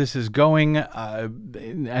all of this is going,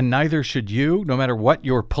 and neither should you, no matter what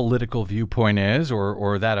your political viewpoint is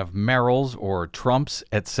or that of Merrill's or Trump's,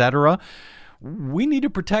 etc. We need to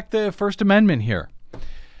protect the First Amendment here.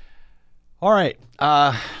 All right,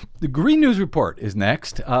 the Green News Report is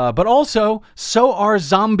next, but also, so are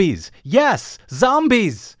zombies. Yes,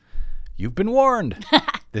 zombies! You've been warned.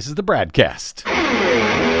 This is the BradCast.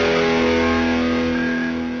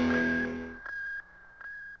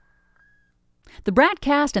 The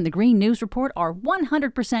BradCast and the Green News Report are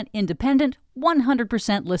 100% independent,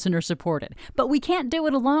 100% listener-supported. But we can't do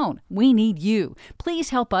it alone. We need you. Please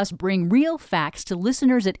help us bring real facts to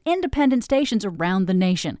listeners at independent stations around the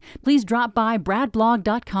nation. Please drop by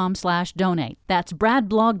bradblog.com/donate. That's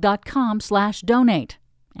bradblog.com/donate.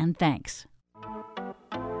 And thanks.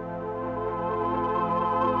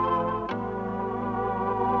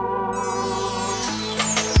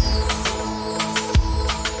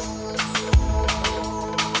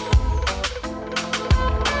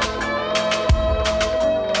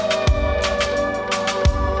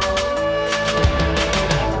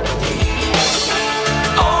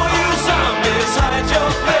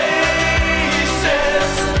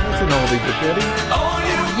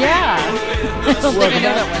 Yeah. I don't think I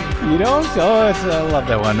know that one. You don't? Oh, I love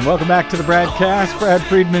that one. Welcome back to the BradCast. Brad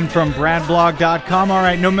Friedman from BradBlog.com. All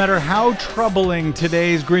right, no matter how troubling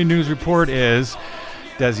today's Green News Report is,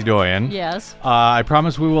 Desi Doyen. Yes. I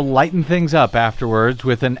promise we will lighten things up afterwards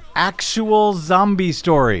with an actual zombie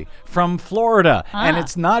story from Florida. And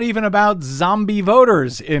it's not even about zombie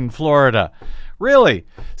voters in Florida. Really.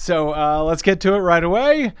 So let's get to it right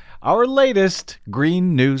away. Our latest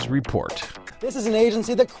Green News Report. This is an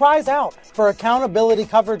agency that cries out for accountability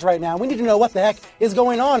coverage right now. We need to know what the heck is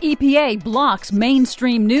going on. EPA blocks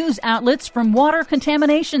mainstream news outlets from water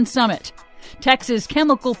contamination summit. Texas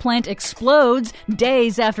chemical plant explodes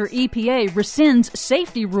days after EPA rescinds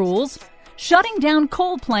safety rules. Shutting down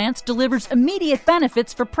coal plants delivers immediate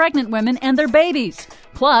benefits for pregnant women and their babies.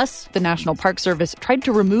 Plus, the National Park Service tried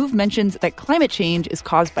to remove mentions that climate change is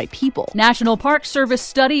caused by people. National Park Service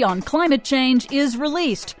study on climate change is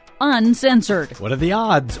released. Uncensored. What are the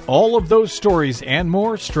odds? All of those stories and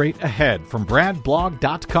more straight ahead from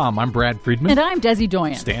BradBlog.com. I'm Brad Friedman. And I'm Desi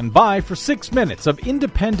Doyen. Stand by for 6 minutes of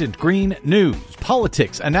independent green news,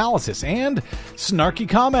 politics, analysis, and snarky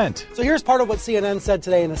comment. So here's part of what CNN said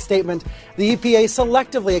today in a statement. The EPA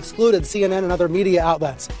selectively excluded CNN and other media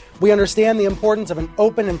outlets. We understand the importance of an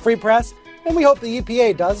open and free press, and we hope the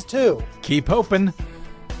EPA does too. Keep open.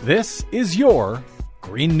 This is your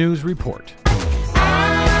Green News Report.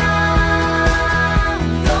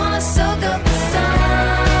 Soak up the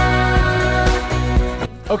sun.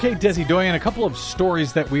 Okay, Desi Doyen, a couple of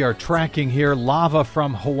stories that we are tracking here. Lava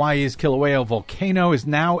from Hawaii's Kilauea volcano is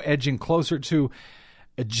now edging closer to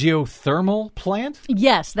a geothermal plant?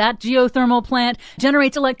 Yes, that geothermal plant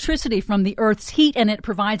generates electricity from the Earth's heat, and it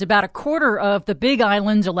provides about a quarter of the Big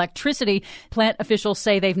Island's electricity. Plant officials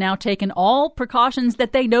say they've now taken all precautions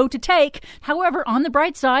that they know to take. However, on the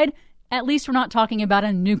bright side, at least we're not talking about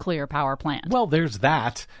a nuclear power plant. Well, there's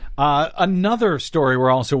that. Another story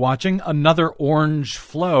we're also watching, another orange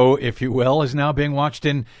flow, if you will, is now being watched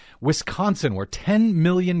in Wisconsin, where 10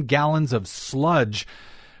 million gallons of sludge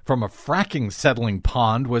from a fracking settling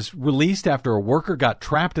pond was released after a worker got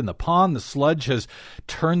trapped in the pond. The sludge has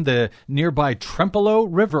turned the nearby Trempealeau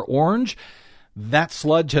River orange. That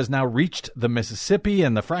sludge has now reached the Mississippi,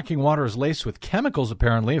 and the fracking water is laced with chemicals,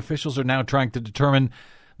 apparently. Officials are now trying to determine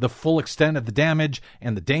the full extent of the damage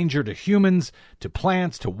and the danger to humans, to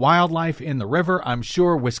plants, to wildlife in the river. I'm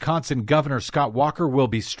sure Wisconsin Governor Scott Walker will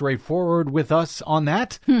be straightforward with us on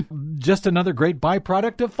that. Just another great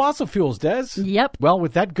byproduct of fossil fuels, Des. Yep. Well,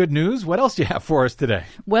 with that good news, what else do you have for us today?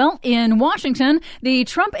 Well, in Washington, the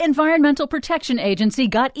Trump Environmental Protection Agency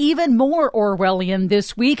got even more Orwellian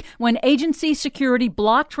this week when agency security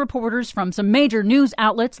blocked reporters from some major news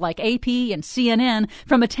outlets like AP and CNN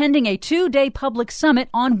from attending a 2-day public summit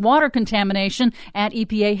on water contamination at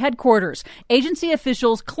EPA headquarters. Agency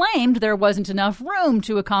officials claimed there wasn't enough room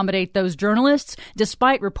to accommodate those journalists,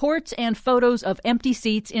 despite reports and photos of empty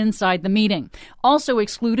seats inside the meeting. Also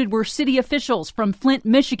excluded were city officials from Flint,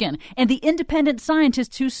 Michigan, and the independent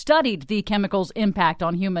scientists who studied the chemical's impact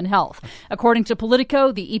on human health. According to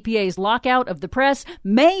Politico, the EPA's lockout of the press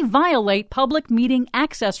may violate public meeting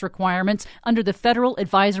access requirements under the Federal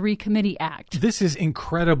Advisory Committee Act. This is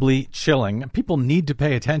incredibly chilling. People need to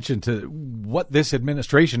pay attention to what this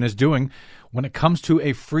administration is doing when it comes to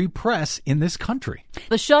a free press in this country.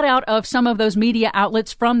 The shutout of some of those media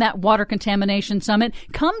outlets from that water contamination summit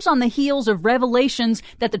comes on the heels of revelations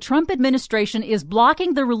that the Trump administration is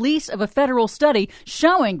blocking the release of a federal study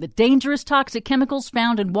showing the dangerous toxic chemicals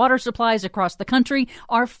found in water supplies across the country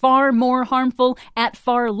are far more harmful at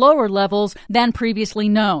far lower levels than previously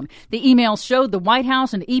known. The emails showed the White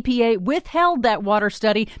House and EPA withheld that water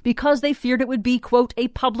study because they feared it would be, quote, a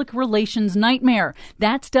public relations nightmare.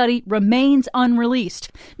 That study remains unreleased.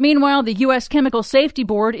 Meanwhile, the U.S. Chemical Safety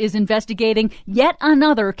Board is investigating yet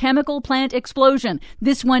another chemical plant explosion,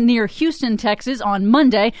 this one near Houston, Texas, on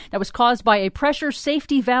Monday that was caused by a pressure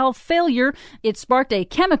safety valve failure. It sparked a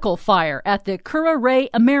chemical fire at the Cura Ray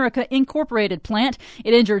America Incorporated plant.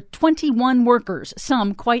 It injured 21 workers,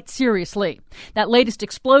 some quite seriously. That latest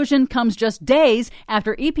explosion comes just days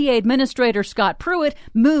after EPA Administrator Scott Pruitt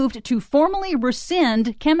moved to formally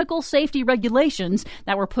rescind chemical safety regulations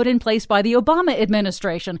that were put in place by the Obama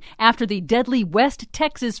administration after the deadly West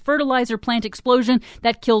Texas fertilizer plant explosion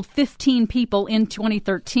that killed 15 people in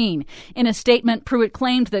 2013. In a statement, Pruitt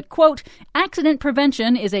claimed that, quote, accident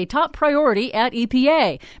prevention is a top priority at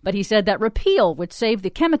EPA, but he said that repeal would save the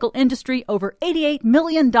chemical industry over $88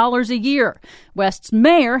 million a year. West's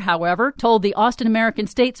mayor, however, told the Austin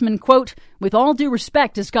American-Statesman, quote, with all due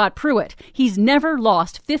respect to Scott Pruitt, he's never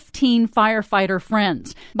lost 15 firefighter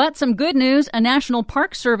friends. But some good news, a National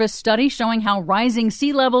Park Service study showing how rising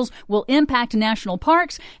sea levels will impact national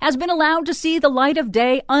parks has been allowed to see the light of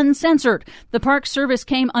day uncensored. The Park Service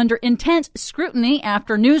came under intense scrutiny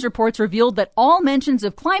after news reports revealed that all mentions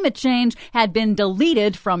of climate change had been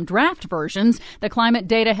deleted from draft versions. The climate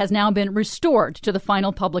data has now been restored to the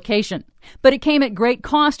final publication. But it came at great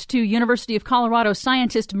cost to University of Colorado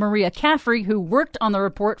scientist Maria Caffrey, who worked on the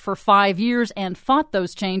report for 5 years and fought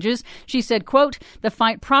those changes. She said, quote, the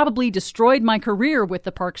fight probably destroyed my career with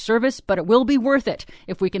the Park Service, but it will be worth it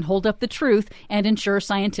if we can hold up the truth and ensure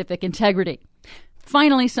scientific integrity.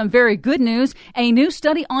 Finally, some very good news. A new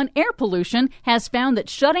study on air pollution has found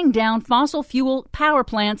that shutting down fossil fuel power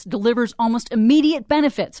plants delivers almost immediate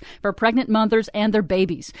benefits for pregnant mothers and their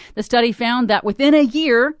babies. The study found that within a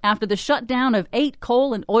year after the shutdown of 8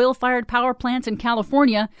 coal and oil-fired power plants in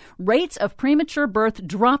California, rates of premature birth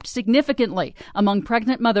dropped significantly among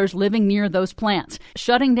pregnant mothers living near those plants.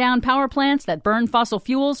 Shutting down power plants that burn fossil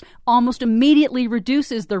fuels almost immediately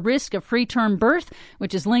reduces the risk of preterm birth,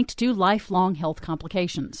 which is linked to lifelong health complications.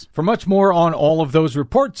 For much more on all of those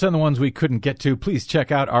reports and the ones we couldn't get to, please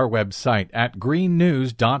check out our website at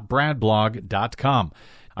greennews.bradblog.com.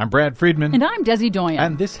 I'm Brad Friedman. And I'm Desi Doyen.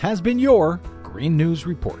 And this has been your Green News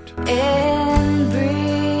Report. And breathe,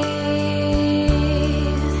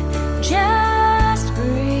 just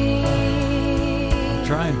breathe. I'm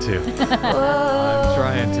trying to. I'm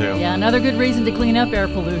trying to. Yeah, another good reason to clean up air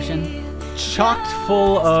pollution. chocked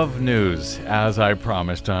full of news, as I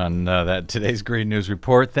promised on that today's Green News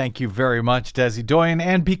Report. Thank you very much, Desi Doyen.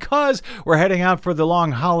 And because we're heading out for the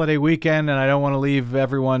long holiday weekend, and I don't want to leave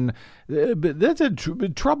everyone, that's a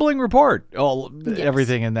troubling report,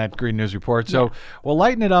 everything in that Green News Report. So we'll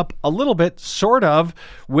lighten it up a little bit, sort of,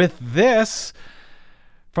 with this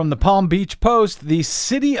from the Palm Beach Post. The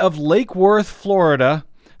city of Lake Worth, Florida,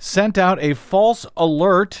 sent out a false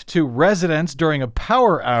alert to residents during a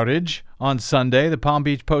power outage on Sunday. The Palm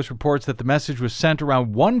Beach Post reports that the message was sent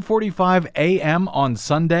around 1:45 a.m. on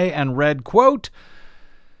Sunday and read, quote,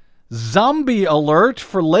 "Zombie alert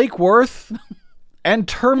for Lake Worth and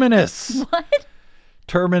Terminus." What?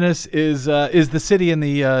 Terminus is the city in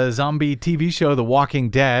the zombie TV show The Walking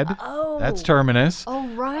Dead. Oh. That's Terminus. Oh,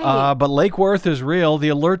 right. But Lake Worth is real. The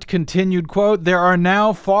alert continued, quote, "There are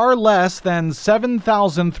now far less than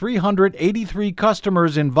 7,383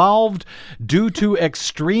 customers involved due to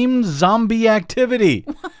extreme zombie activity."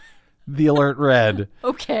 The alert read.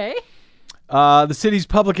 Okay. The city's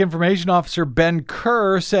public information officer, Ben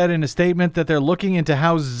Kerr, said in a statement that they're looking into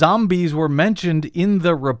how zombies were mentioned in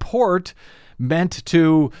the report, meant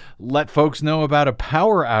to let folks know about a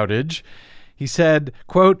power outage. He said,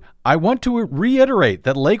 quote, "I want to reiterate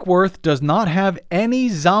that Lake Worth does not have any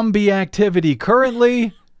zombie activity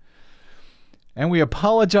currently, and we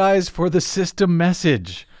apologize for the system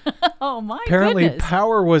message." Oh, my Apparently, goodness.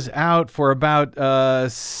 power was out for about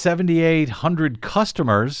 7,800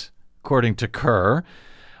 customers, according to Kerr.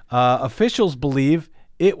 Officials believe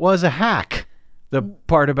it was a hack. The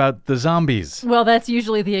part about the zombies. Well, that's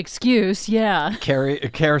usually the excuse, yeah.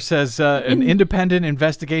 Kerr says an independent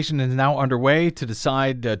investigation is now underway to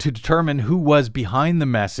determine who was behind the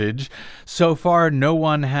message. So far, no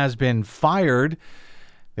one has been fired.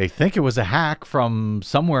 They think it was a hack from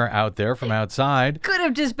somewhere out there, from outside. Could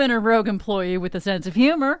have just been a rogue employee with a sense of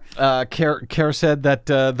humor. Kerr said that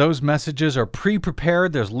those messages are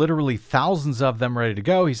pre-prepared. There's literally thousands of them ready to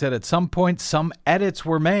go. He said at some point some edits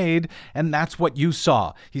were made, and that's what you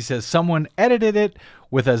saw. He says someone edited it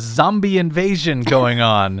with a zombie invasion going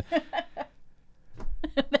on.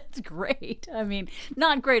 That's great. I mean,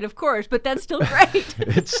 not great, of course, but that's still great.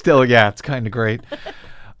 It's still, it's kind of great.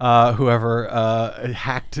 Whoever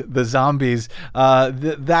hacked the zombies.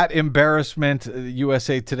 That embarrassment,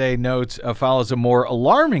 USA Today notes, follows a more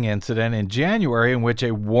alarming incident in January in which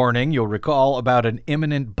a warning, you'll recall, about an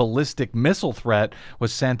imminent ballistic missile threat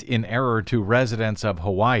was sent in error to residents of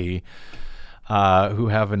Hawaii, who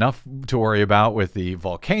have enough to worry about with the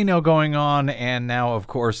volcano going on. And now, of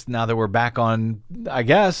course, now that we're back on, I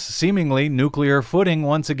guess, seemingly nuclear footing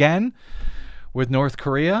once again with North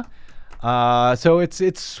Korea. So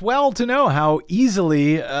it's swell to know how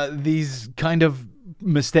easily these kind of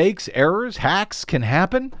mistakes, errors, hacks can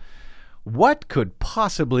happen. What could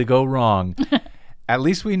possibly go wrong? At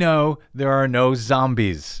least we know there are no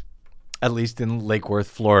zombies, at least in Lake Worth,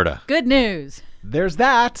 Florida. Good news. There's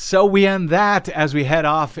that. So we end that as we head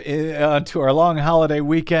off to our long holiday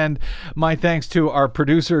weekend. My thanks to our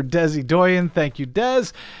producer, Desi Doyen. Thank you, Des.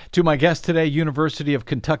 To my guest today, University of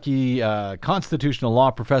Kentucky constitutional law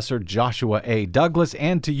professor Joshua A. Douglas.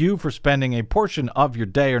 And to you for spending a portion of your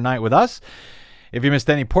day or night with us. If you missed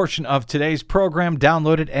any portion of today's program,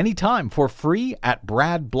 download it anytime for free at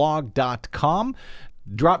bradblog.com.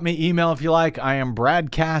 Drop me email if you like. I am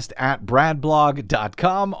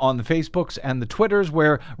bradcast@bradblog.com on the Facebooks and the Twitters,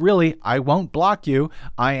 where really I won't block you.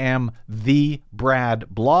 I am the Brad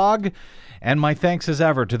Blog. And my thanks as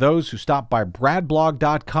ever to those who stop by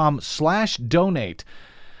bradblog.com/donate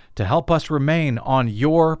to help us remain on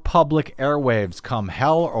your public airwaves come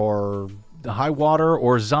hell or high water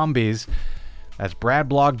or zombies. That's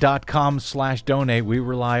bradblog.com/donate. We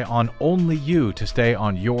rely on only you to stay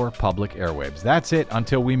on your public airwaves. That's it.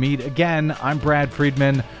 Until we meet again, I'm Brad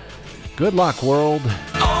Friedman. Good luck, world.